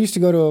money. I used to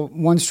go to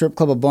one strip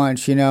club a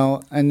bunch, and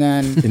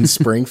then In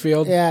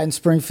Springfield? yeah, in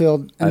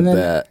Springfield. And I then,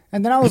 bet.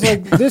 And then I was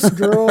like, this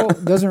girl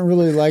doesn't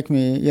really like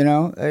me,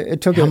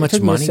 It took How it much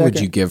took me a money would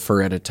second. you give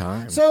her at a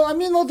time? So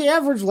the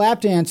average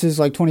lap dance is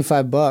like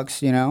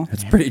 $25,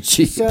 That's pretty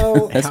cheap.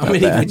 So That's How not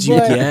many bad. did you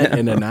But- get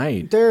in a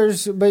night?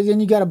 but then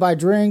you got to buy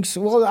drinks.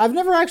 Well, I've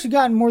never actually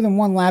gotten more than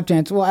one lap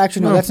dance. Well,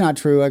 actually, no, that's not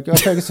true. I've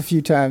tried this a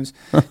few times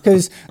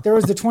because there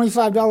was the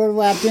 $25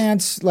 lap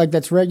dance,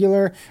 that's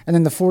regular, and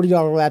then the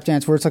 $40 lap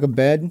dance where it's like a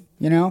bed,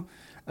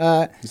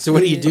 So what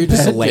do you do?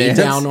 Just lay Dance?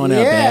 down on a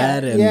Yeah,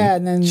 bed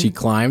and then- she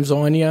climbs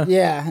on you?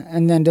 Yeah,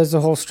 and then does the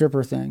whole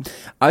stripper thing.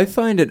 I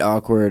find it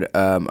awkward.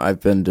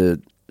 I've been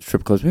to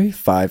strip clubs maybe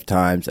 5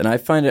 times, and I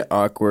find it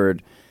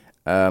awkward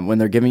when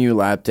they're giving you a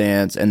lap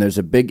dance and there's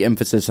a big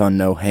emphasis on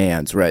no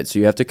hands, right? So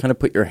you have to kind of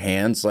put your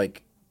hands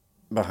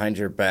behind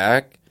your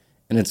back,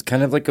 and it's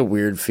kind of like a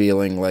weird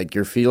feeling.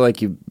 You feel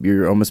like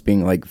you're almost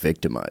being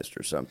victimized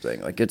or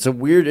something.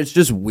 It's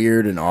just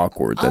weird and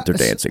awkward that they're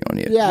dancing on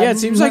you. Yeah, it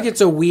seems like it's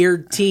a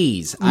weird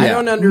tease. I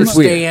don't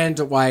understand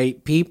why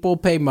people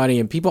pay money,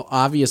 and people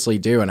obviously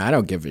do, and I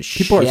don't give a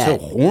shit. People are so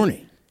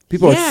horny.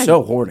 People are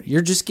so horny.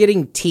 You're just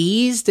getting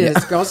teased, and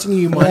it's costing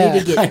you money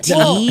to get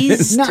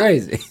teased. It's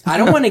crazy. I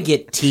don't want to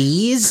get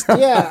teased.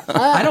 Yeah,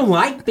 I don't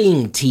like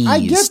being teased.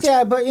 I get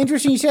that, but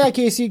interesting you say that,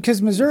 Casey,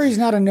 because Missouri's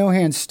not a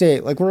no-hand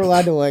state. We're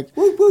allowed to grab it.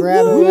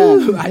 Yeah.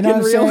 You know I didn't what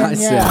I'm saying?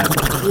 realize Yeah.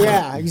 that.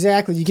 Yeah,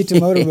 exactly. You get to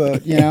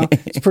motorboat.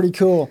 It's pretty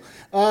cool.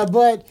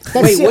 But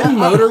that's Wait, wouldn't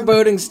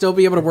motorboating still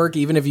be able to work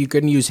even if you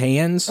couldn't use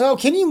hands? Oh,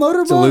 can you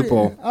motorboat? It's a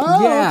loophole.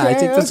 Oh, yeah, I okay,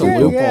 think that's okay, a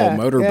loophole. yeah,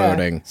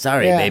 Motorboating.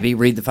 Sorry, Yeah. baby.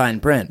 Read the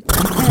fine print.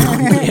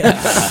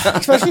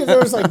 Especially if there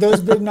was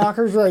those big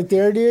knockers right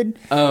there, dude.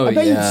 Oh, I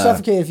bet you'd yeah.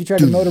 suffocate if you tried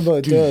to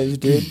motorboat those,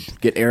 dude.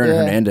 Get Aaron Yeah.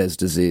 Hernandez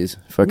disease.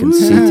 Fucking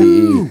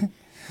CTE.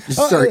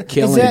 Just start is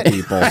killing that-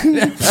 people.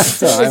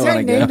 Is I that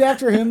wanna go. named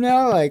after him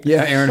now?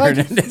 Yeah, Aaron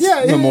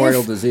Hernandez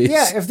Memorial Disease.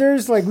 Yeah, if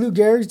there's Lou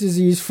Gehrig's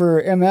disease for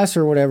MS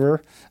or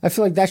whatever, I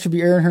feel like that should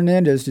be Aaron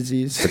Hernandez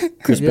disease.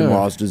 Crispin Yeah.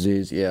 Law's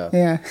disease. Yeah.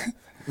 Yeah.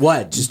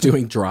 What? Just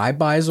doing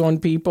drive-bys on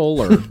people,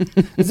 or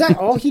Is that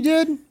all he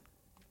did?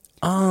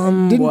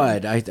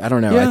 What? I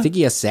don't know. Yeah. I think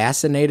he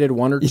assassinated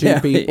one or two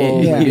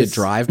people. Yeah. Maybe a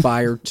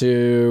drive-by or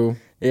two.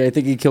 Yeah, I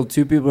think he killed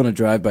 2 people in a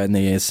drive-by, and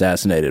then he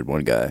assassinated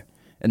one guy.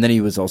 And then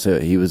he was also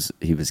he was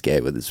gay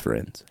with his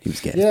friends. He was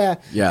gay. Yeah.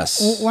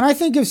 Yes. When I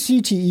think of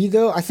CTE,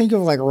 though, I think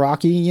of like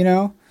Rocky, you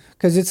know,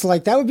 because it's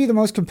like that would be the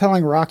most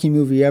compelling Rocky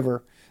movie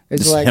ever.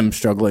 It's Just like him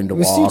struggling to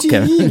with walk CTE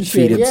and and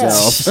feed shit, yeah.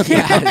 himself.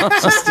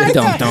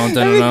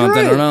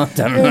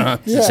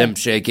 Just him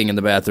shaking in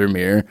the bathroom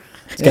mirror.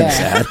 It's kind of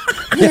sad.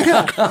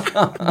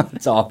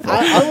 It's awful.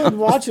 I would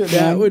watch it,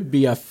 man. That would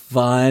be a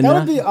fun That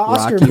would be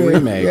Oscar Rocky bait.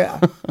 remake. Yeah.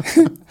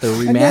 They're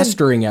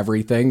remastering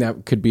everything.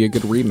 That could be a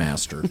good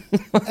remaster.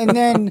 And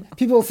then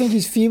people think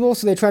he's feeble,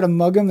 so they try to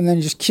mug him, and then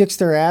he just kicks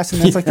their ass,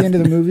 and that's like the end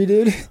of the movie,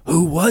 dude.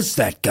 Who was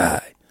that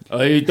guy?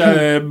 Oh, you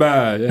talking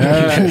about? And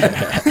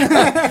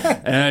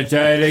I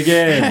try it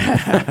again.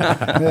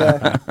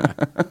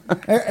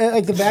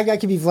 Like the bad guy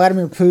could be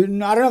Vladimir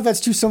Putin. I don't know if that's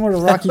too similar to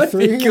Rocky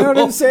 3. You know what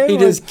I'm saying? He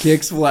Like, just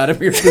kicks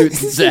Vladimir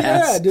Putin's yeah,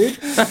 ass. dude.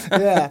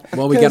 Yeah.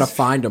 Well, we got to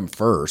find him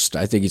first.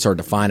 I think he's hard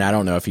to find. I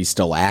don't know if he's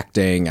still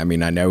acting. I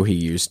mean, I know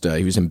he was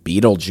in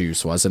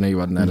Beetlejuice, wasn't he?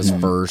 Wasn't that his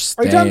first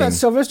Are you thing? talking about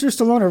Sylvester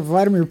Stallone or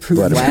Vladimir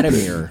Putin?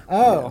 Vladimir.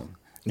 Oh.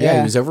 Yeah,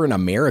 he was over in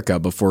America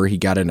before he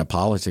got into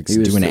politics He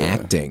was doing the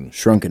acting.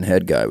 Shrunken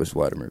head guy was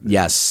Vladimir.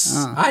 Yes.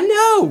 I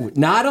know.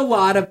 Not a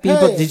lot of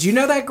people. Hey. Did you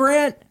know that,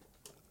 Grant?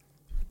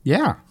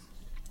 Yeah.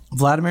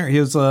 Vladimir, he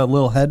was a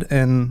little head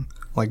in,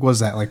 like, what was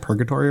that, like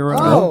Purgatory or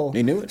whatever? Oh.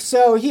 He knew it.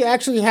 So he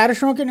actually had a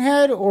shrunken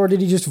head, or did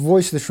he just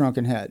voice the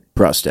shrunken head?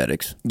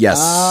 Prosthetics. Yes.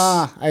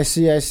 Ah, I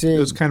see. It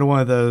was kind of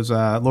one of those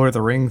Lord of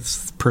the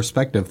Rings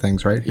perspective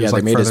things, right? He Yeah, was, they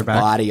like, made his further back.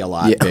 body a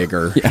lot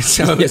bigger.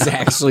 So it was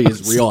actually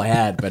his real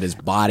head, but his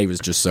body was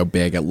just so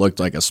big it looked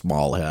like a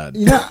small head.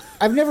 You know,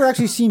 I've never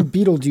actually seen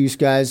Beetlejuice,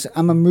 guys.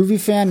 I'm a movie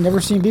fan, never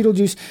seen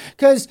Beetlejuice,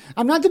 because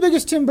I'm not the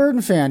biggest Tim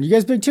Burton fan. You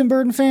guys big Tim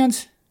Burton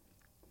fans?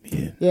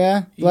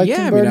 Yeah? Like yeah,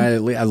 Tim I mean,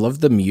 Burton? I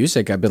love the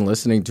music. I've been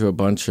listening to a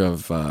bunch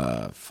of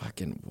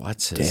fucking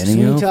what's his Danny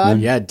name? Sweeney Todd?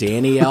 Yeah,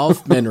 Danny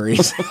Elfman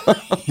recently.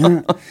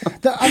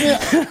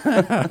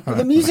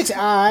 The music's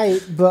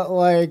alright, but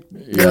like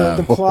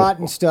the plot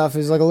and stuff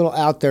is like a little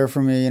out there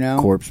for me, you know?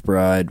 Corpse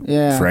Bride.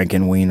 Yeah.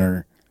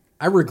 Frankenweenie.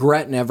 I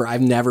regret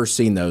I've never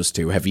seen those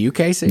two. Have you,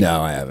 Casey?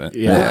 No, I haven't.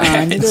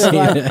 Yeah.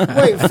 Neither have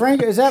I. Wait,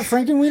 Frank, is that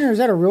Frankenweenie or is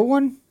that a real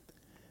one?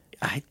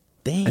 I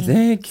think. I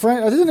think.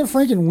 Isn't it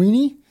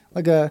Frankenweenie?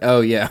 Like a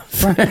Oh, yeah.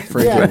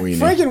 Frankenweenie.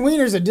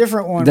 Frankenweenie's a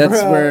different one. That's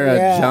bro. where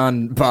Yeah.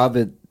 John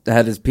Bobbitt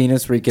had his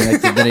penis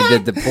reconnected, then he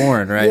did the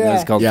porn, right? Yeah. It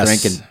was called Yes.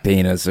 Franken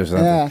Penis or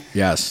something. Yeah,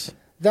 Yes.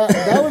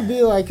 that would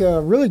be like a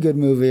really good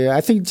movie.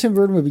 I think Tim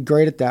Burton would be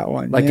great at that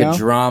one. Like you know? a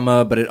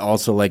drama, but it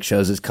also like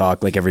shows his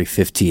cock like every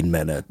 15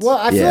 minutes. Well,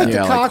 I feel like the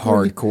Yeah, like cock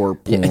would be,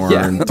 hardcore porn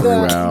Yeah.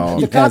 throughout.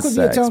 the cock would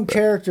be its sex, own but-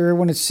 character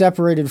when it's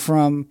separated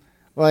from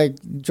like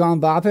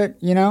John Bobbitt,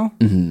 you know?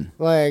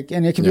 Mm-hmm. Like,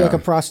 and it could be like a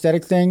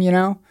prosthetic thing, you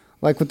know?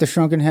 Like with the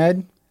shrunken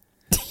head.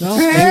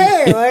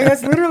 Hey, like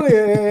that's literally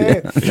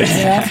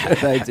yeah.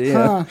 Good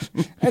idea.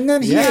 And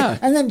then Yeah.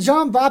 and then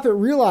John Bobbitt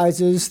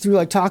realizes through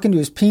like talking to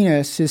his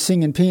penis, his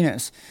singing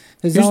penis,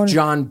 his Who's own.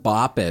 John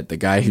Boppitt, the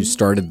guy who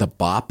started the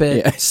Boppitt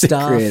Yeah, he's the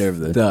stuff? creator of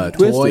the toy.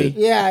 Twisted.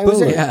 Yeah, it was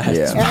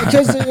Yeah.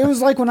 because it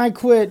was like when I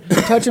quit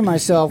touching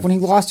myself. When he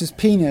lost his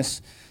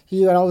penis,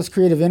 he had all this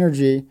creative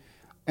energy,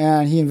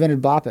 and he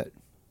invented Bop It.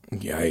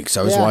 Yikes.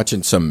 I was Yeah.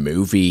 watching something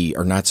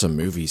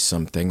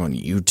on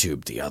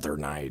YouTube the other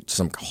night,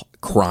 some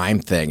crime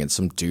thing, and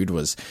some dude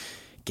was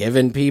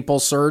giving people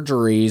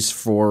surgeries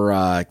for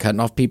cutting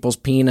off people's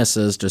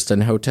penises just in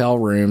hotel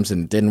rooms,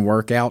 and it didn't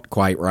work out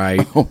quite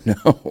right. Oh,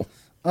 no.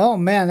 Oh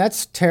man,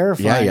 that's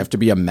terrifying. Yeah, you have to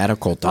be a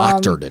medical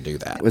doctor to do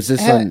that. Was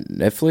this on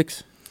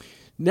Netflix?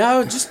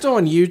 No, just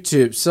on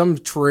YouTube, some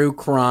true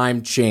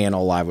crime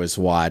channel I was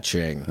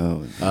watching.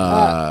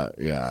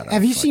 Yeah.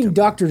 Have you seen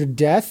Doctor to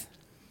Death?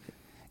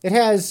 It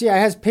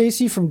has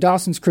Pacey from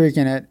Dawson's Creek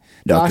in it.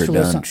 Dr. Joshua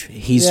Wilson. Dunch.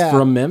 He's Yeah.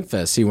 from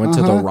Memphis. He went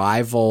to the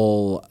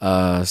rival,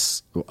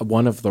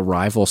 one of the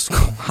rival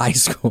high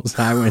schools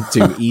I went to,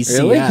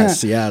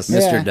 ECS. Yes. Yeah.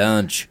 Mr.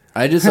 Dunch.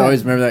 I just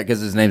always remember that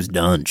because his name's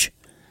Dunch.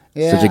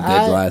 Yeah, Such a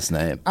good last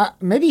name.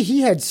 Maybe he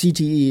had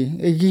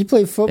CTE. He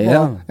played football.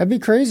 Yeah. That'd be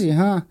crazy,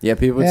 huh? Yeah,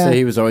 people would Yeah. say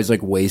he was always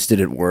like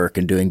wasted at work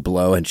and doing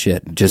blow and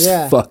shit, and just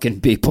Yeah.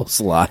 fucking people's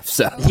lives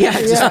out. Yeah,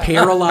 just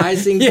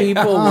paralyzing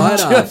people.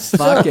 What a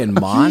fucking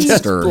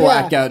monster.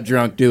 Blackout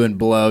drunk doing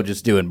blow,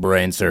 just doing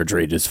brain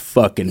surgery, just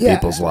fucking Yeah.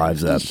 people's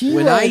lives up. He,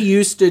 When I like-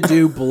 used to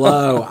do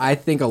blow, I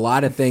think a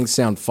lot of things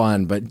sound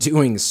fun, but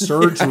doing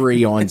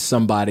surgery on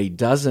somebody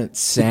doesn't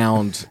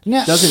seem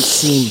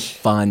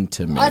fun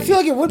to me. I feel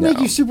like it would make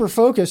you super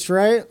focused,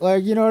 right?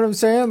 Like, you know what I'm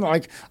saying?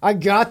 Like, I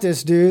got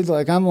this, dude.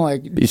 Like, I'm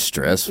like Be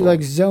stressful.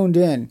 like zoned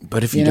in.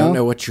 But if you don't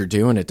know what you're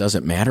doing, it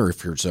doesn't matter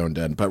if you're zoned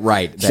in. But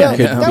right, that So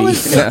could that be.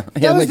 was, Yeah. that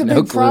He had, was like, the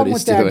no big clue what problem he's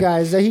with that doing. guy,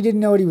 is that he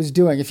didn't know what he was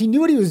doing. If he knew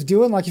what he was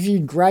doing, like if he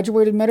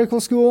graduated medical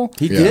school,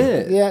 He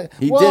did. Yeah.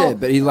 He Well- did.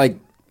 But he like,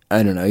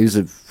 I don't know. He was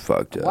a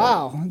fucked up.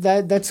 Wow,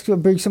 that's a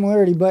big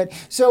similarity. But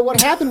so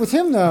what happened with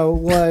him though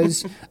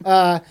was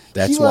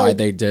that's why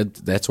they did.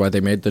 That's why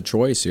they made the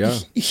choice. Yeah,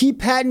 he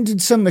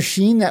patented some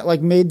machine that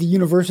like made the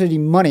university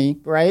money,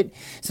 right?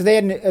 So they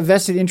had a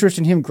vested interest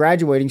in him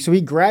graduating. So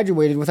he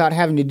graduated without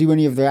having to do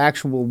any of the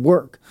actual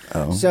work.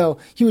 Oh. So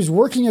he was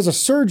working as a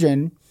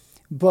surgeon,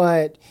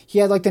 but he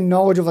had like the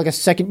knowledge of like a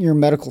second-year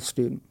medical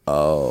student.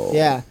 Oh,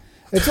 yeah.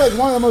 It's like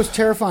one of the most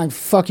terrifying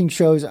fucking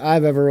shows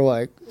I've ever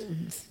like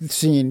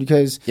seen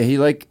because he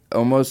like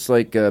almost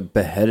like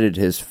beheaded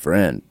his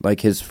friend.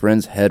 Like his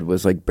friend's head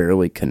was like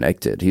barely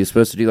connected. He was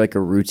supposed to do like a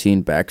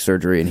routine back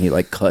surgery and he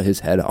like cut his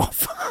head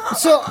off.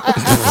 So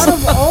out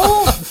of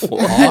all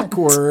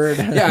awkward,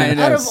 yeah, I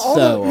know,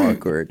 so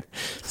awkward.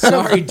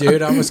 Sorry,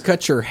 dude, I almost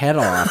cut your head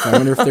off. I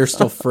wonder if they're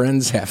still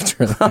friends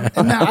after that.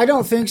 No, I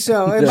don't think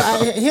so.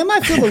 Him, I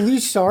feel the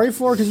least sorry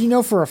for because you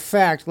know for a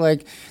fact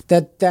like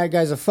that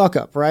guy's a fuck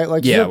up, right?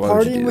 Like you're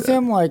partying with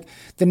him like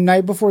the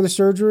night before the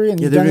surgery and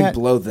they're gonna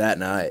blow that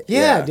night.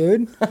 Yeah,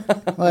 dude.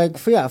 Like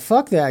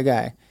fuck that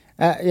guy.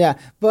 Yeah,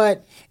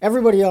 but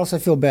everybody else I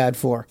feel bad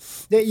for.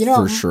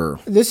 For sure.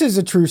 This is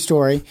a true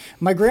story.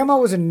 My grandma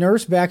was a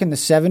nurse back in the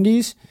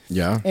 70s.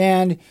 Yeah.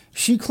 And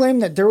she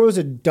claimed that there was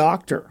a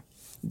doctor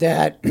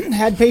that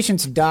had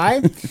patients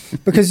die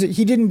because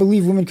he didn't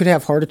believe women could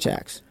have heart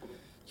attacks.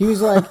 He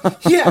was like,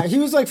 he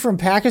was like from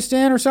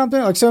Pakistan or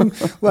something, like some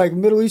like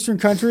Middle Eastern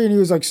country, and he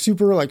was like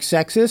super like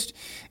sexist,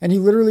 and he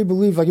literally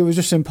believed like it was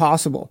just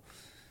impossible.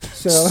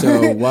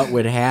 So what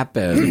would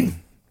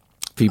happen?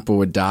 People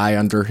would die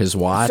under his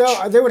watch?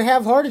 So they would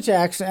have heart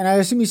attacks, and I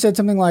assume he said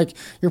something like,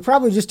 you're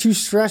probably just too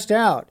stressed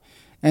out,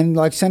 and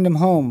like send him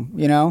home,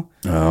 you know?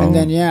 Oh. And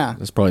then,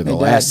 that's probably the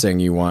last thing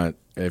you want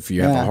if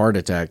you have a heart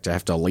attack, to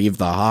have to leave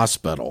the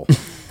hospital.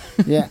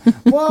 Yeah.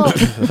 Well,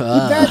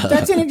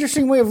 that's an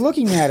interesting way of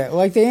looking at it.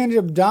 Like, they ended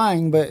up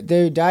dying, but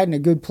they died in a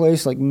good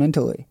place, like,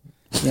 mentally.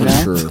 You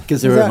know? Sure.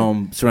 Because they were at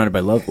home surrounded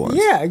by loved ones.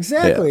 Yeah,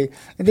 exactly. Yeah.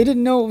 And they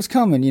didn't know what was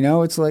coming, you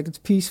know? It's like, it's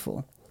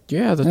peaceful.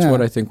 Yeah, that's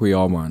what I think we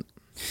all want.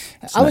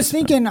 I was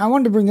thinking, I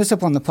wanted to bring this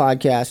up on the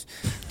podcast.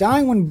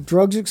 Dying when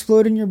drugs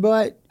explode in your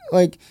butt,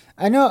 like,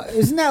 I know,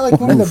 isn't that like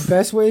one of the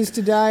best ways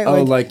to die?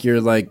 Oh, like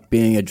you're like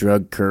being a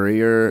drug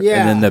courier, and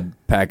then the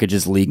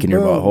packages leak in your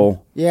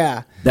butthole.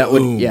 Yeah, that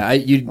would. Yeah,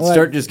 you'd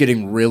start just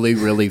getting really,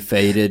 really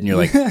faded, and you're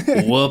like,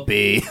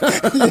 whoopee.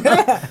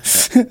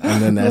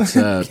 And then that's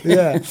that'd be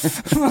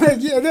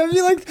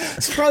like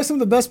it's probably some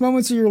of the best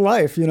moments of your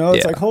life. You know,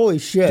 it's like holy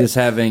shit. Just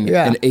having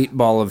an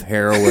 8-ball of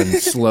heroin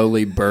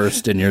slowly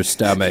burst in your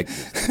stomach.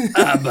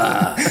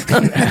 Abba,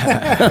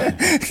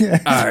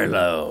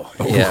 Arlo.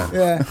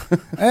 Yeah.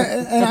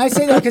 And I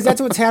say that because that's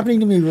what's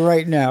happening to me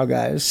right now,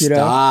 guys. You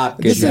Stop.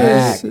 Know,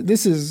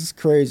 this is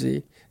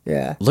crazy.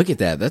 Yeah. Look at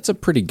that. That's a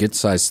pretty good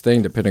sized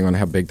thing, depending on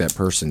how big that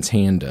person's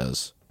hand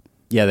is.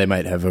 Yeah, they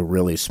might have a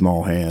really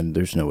small hand.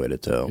 There's no way to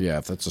tell. Yeah,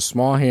 if that's a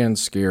small hand,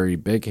 scary.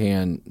 Big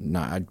hand,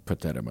 I'd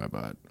put that in my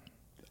butt.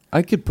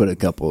 I could put a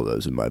couple of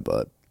those in my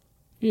butt.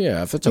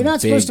 Yeah, if it's You're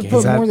not supposed to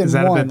put more than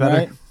one, a bit better?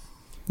 right?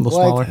 A little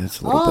smaller.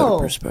 It's a little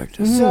better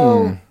perspective.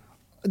 So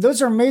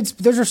those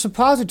are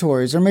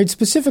suppositories. They're made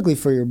specifically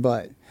for your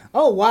butt.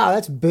 Oh wow,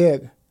 that's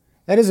big.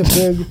 That is a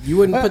big. You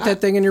wouldn't put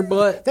that thing in your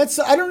butt?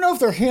 I don't know if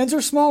their hands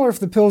are small or if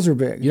the pills are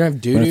big. You don't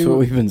have doo-doo? That's what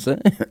we've been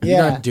saying. You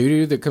don't have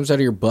doo-doo that comes out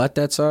of your butt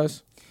that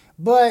size?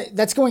 But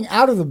that's going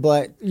out of the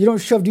butt. You don't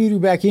shove doo-doo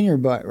back in your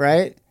butt,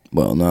 right?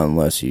 Well, not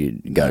unless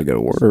you got to go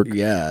to work.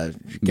 Yeah,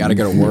 you got to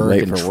go to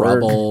work, in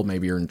trouble. Work.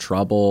 Maybe you're in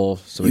trouble.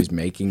 Somebody's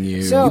making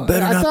you. So, you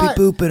better not be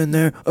pooping in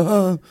there.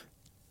 Oh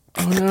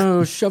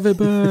no, shove it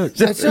back.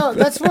 So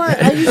that's why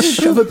I usually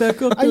shove it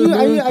back up.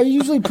 I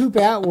usually poop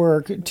at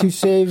work to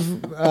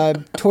save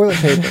toilet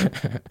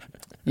paper.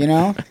 You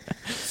know?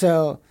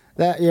 So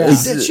that Get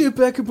that shit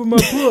back up in my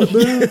butt,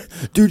 man.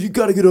 Dude, you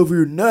gotta get over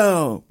here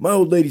now. My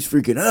old lady's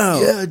freaking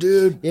out. Yeah,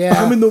 dude. Yeah.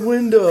 I'm in the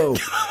window.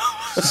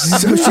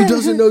 So she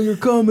doesn't know you're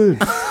coming.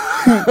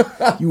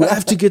 You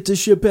have to get this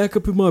shit back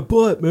up in my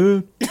butt,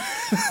 man.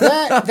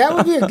 That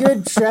would be a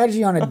good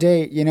strategy on a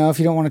date, you know, if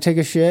you don't want to take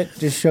a shit,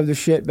 just shove the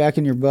shit back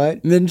in your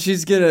butt. And then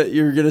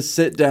you're gonna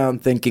sit down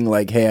thinking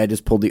like, hey, I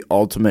just pulled the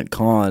ultimate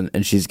con,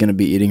 and she's gonna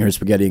be eating her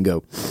spaghetti and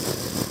go,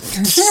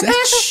 is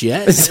that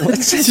shit?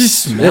 What's that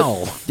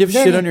smell? Do you have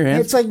shit on your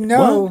hands? It's like,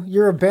 no,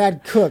 you're a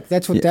bad cook.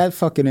 That's what that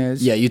fucking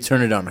is. Yeah, you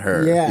turn it on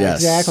her. Yeah,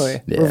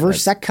 exactly. Yeah,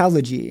 reverse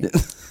psychology.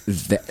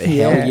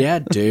 Hell yeah,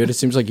 dude. It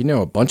seems like you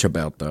know a bunch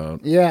about that.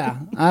 Yeah,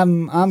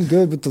 I'm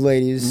good with the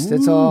ladies.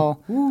 That's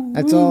all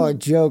a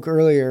joke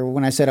earlier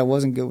when I said I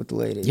wasn't good with the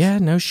ladies. Yeah,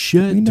 no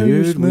shit,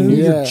 dude. We knew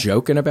you're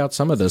joking about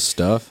some of this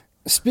stuff.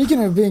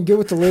 Speaking of being good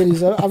with the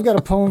ladies, I've got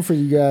a poem for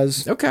you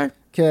guys. Okay.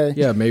 Okay.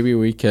 Yeah, maybe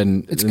we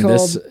can. It's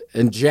called.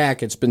 And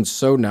Jack, it's been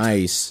so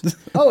nice.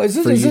 Oh,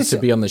 is this to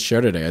be on the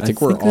show today? I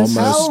think we're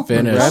almost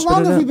finished. How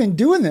long have we been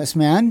doing this,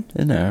 man?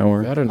 An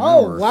hour. About an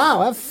hour. Oh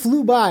wow, that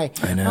flew by.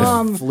 I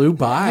know. It flew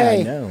by.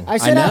 Hey, I know. I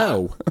said I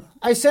know.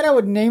 I said I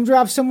would name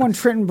drop someone,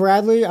 Trenton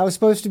Bradley. I was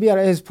supposed to be at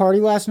his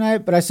party last night,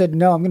 but I said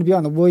no. I'm going to be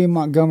on the William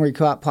Montgomery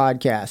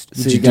podcast.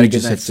 So you got to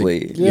get night's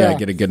sleep. Yeah,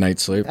 get a good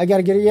night's sleep. I got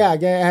to get it. Yeah,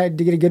 I had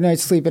to get a good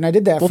night's sleep, and I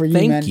did that for you,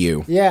 man. Thank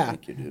you. Yeah,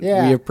 Thank you, dude.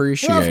 Yeah, we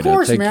appreciate it. Well, of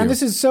course, Thank man. you.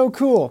 This is so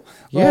cool.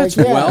 Yeah, it's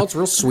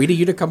real sweet of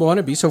you to come on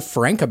and be so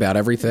frank about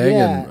everything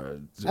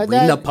and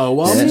reading the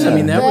poems. I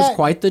mean, that was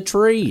quite the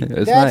treat. It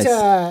was nice.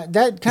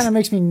 That kind of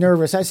makes me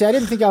nervous. I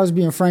didn't think I was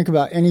being frank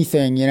about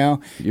anything,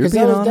 Because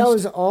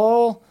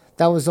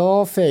that was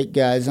all fake,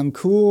 guys. I'm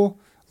cool.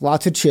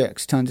 Lots of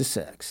chicks, tons of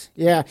sex.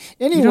 Yeah.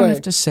 Anyway, you don't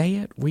have to say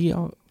it. We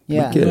all.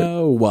 Yeah.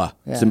 No.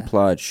 It's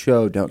implied.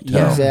 Show, don't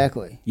tell. Yeah,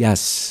 exactly.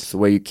 Yes. It's the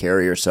way you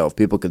carry yourself.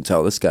 People can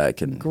tell this guy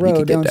can grow,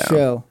 don't get down.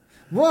 show.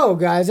 Whoa,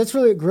 guys, that's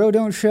really grow,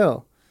 don't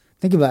show.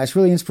 Think about it. It's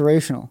really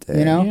inspirational.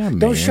 Yeah,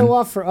 don't show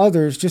off for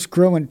others. Just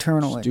grow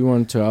internally. Just do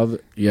unto other.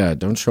 Yeah.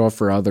 Don't show off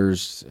for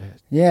others.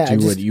 Yeah.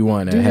 Do what you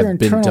want to have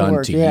been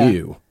done to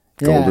you.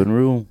 Golden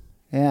rule.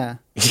 Yeah.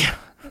 Yeah.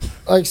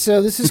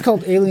 So this is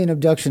called alien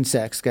abduction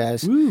sex,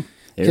 guys. Woo.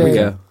 Here we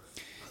go.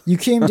 You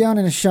came down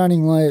in a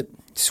shining light,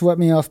 swept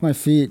me off my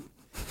feet.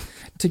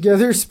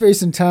 Together,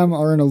 space and time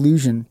are an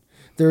illusion.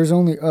 There is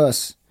only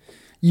us.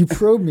 You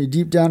probed me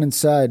deep down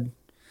inside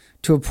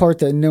to a part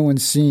that no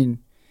one's seen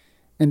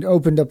and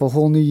opened up a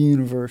whole new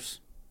universe.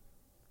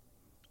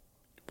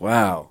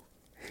 Wow.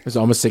 I was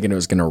almost thinking it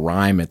was going to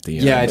rhyme at the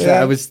end. Yeah,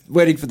 I was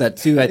waiting for that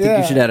too. I think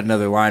you should add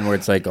another line where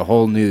it's like a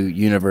whole new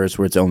universe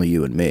where it's only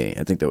you and me.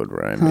 I think that would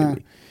rhyme,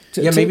 maybe.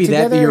 Maybe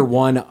that'd be your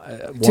one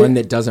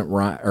that doesn't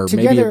rhyme, or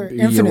maybe your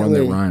one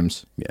that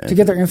rhymes. Yeah,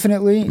 together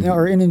infinitely,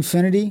 or in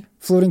infinity,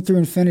 floating through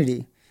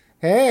infinity.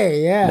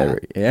 Hey,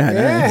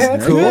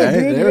 nice. Cool.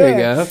 There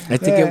we go. I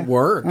think it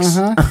works.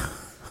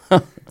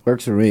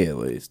 Works for me, at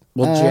least.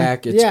 Well,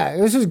 Jack,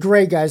 this was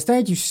great, guys.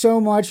 Thank you so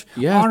much.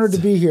 Yeah. Honored to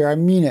be here. I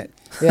mean it.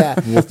 Yeah.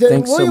 Thanks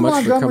William so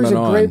much Montgomery's for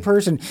coming a great on.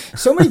 person.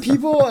 So many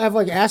people have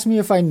asked me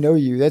if I know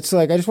you. That's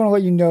I just want to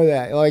let you know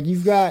that.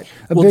 You've got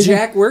a big...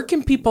 Jack, where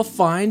can people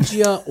find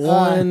you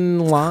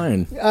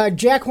online?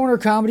 Jack Horner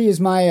Comedy is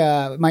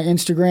my my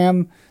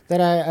Instagram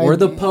that or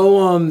the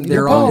poem.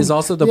 Is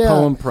also the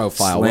poem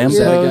profile. Slams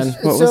again.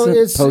 What was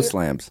it? Poe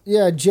Slams.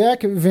 Yeah,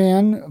 Jack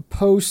Van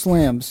Poe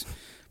Slams.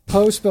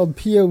 Poe spelled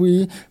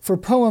P-O-E for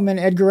poem and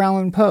Edgar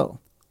Allan Poe.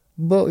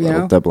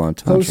 Double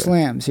entendre. Poe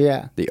Slams,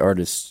 yeah. The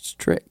artist's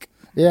trick.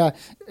 Yeah,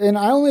 and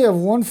I only have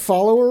one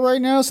follower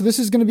right now, so this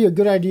is going to be a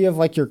good idea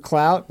of your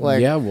clout. We'll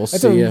that's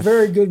see. That's a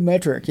very good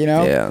metric,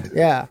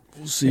 Yeah.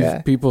 We'll see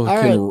if people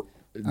can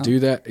do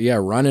that. Yeah,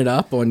 run it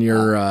up on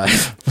your.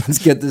 Let's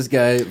get this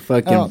guy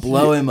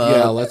blow him up.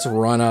 Yeah, let's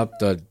run up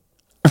the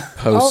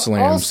post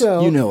slams.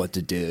 Also, you know what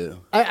to do.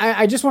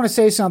 I just want to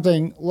say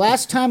something.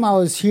 Last time I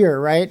was here,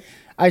 right?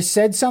 I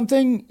said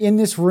something in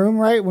this room,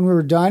 right, when we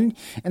were done,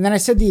 and then I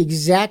said the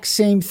exact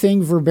same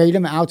thing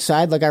verbatim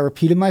outside, I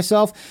repeated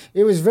myself.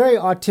 It was very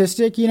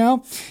autistic,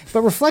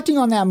 but reflecting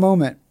on that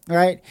moment,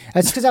 right,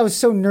 that's because I was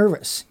so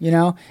nervous,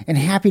 and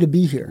happy to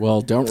be here.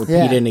 Well, don't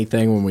repeat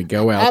anything when we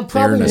go out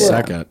there in a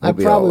second. I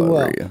probably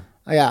will.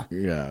 Yeah.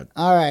 Yeah.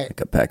 All right.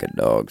 Like a pack of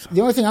dogs.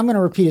 The only thing I'm going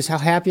to repeat is how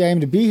happy I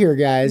am to be here,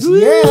 guys.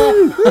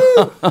 Yeah.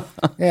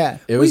 Yeah.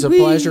 It was a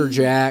pleasure,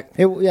 Jack.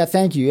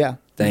 Thank you. Yeah.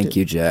 Thank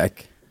you,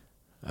 Jack.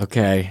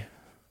 Okay.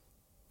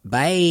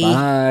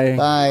 Bye.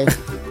 Bye.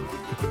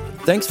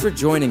 Thanks for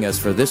joining us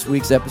for this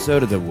week's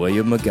episode of The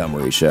William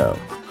Montgomery Show.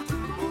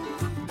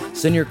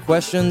 Send your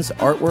questions,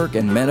 artwork,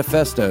 and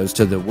manifestos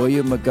to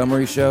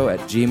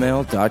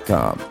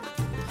thewilliammontgomeryshow@gmail.com.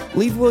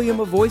 Leave William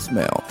a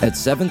voicemail at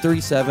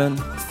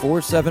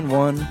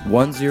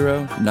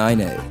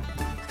 737-471-1098.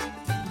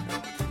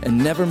 And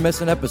never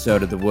miss an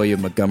episode of The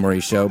William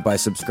Montgomery Show by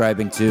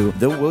subscribing to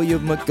The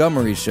William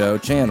Montgomery Show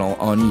channel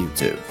on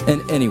YouTube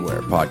and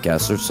anywhere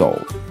podcasts are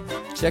sold.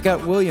 Check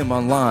out William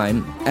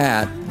online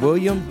at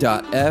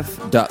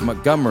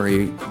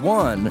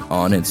william.f.montgomery1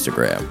 on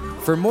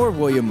Instagram. For more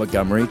William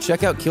Montgomery,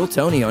 check out Kill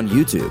Tony on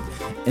YouTube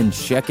and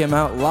check him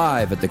out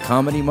live at the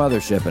Comedy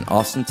Mothership in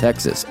Austin,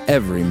 Texas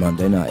every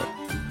Monday night.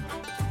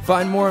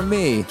 Find more of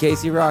me,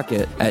 Casey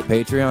Rocket, at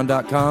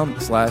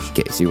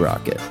patreon.com/Casey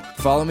Rocket.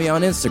 Follow me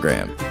on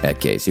Instagram at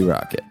Casey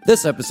Rocket.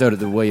 This episode of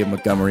The William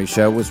Montgomery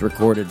Show was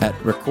recorded at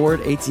Record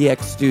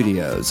ATX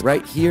Studios,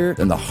 right here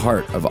in the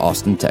heart of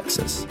Austin,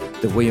 Texas.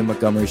 The William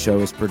Montgomery Show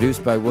is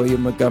produced by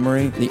William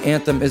Montgomery. The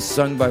anthem is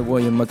sung by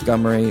William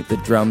Montgomery. The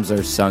drums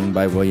are sung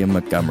by William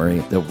Montgomery.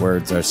 The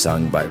words are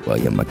sung by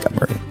William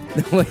Montgomery.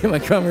 The William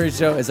Montgomery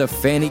Show is a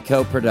Fanny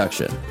Co.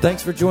 production.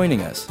 Thanks for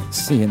joining us.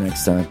 See you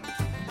next time.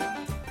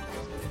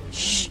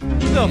 Who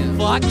the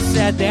fuck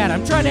said that?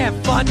 I'm trying to have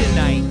fun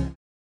tonight.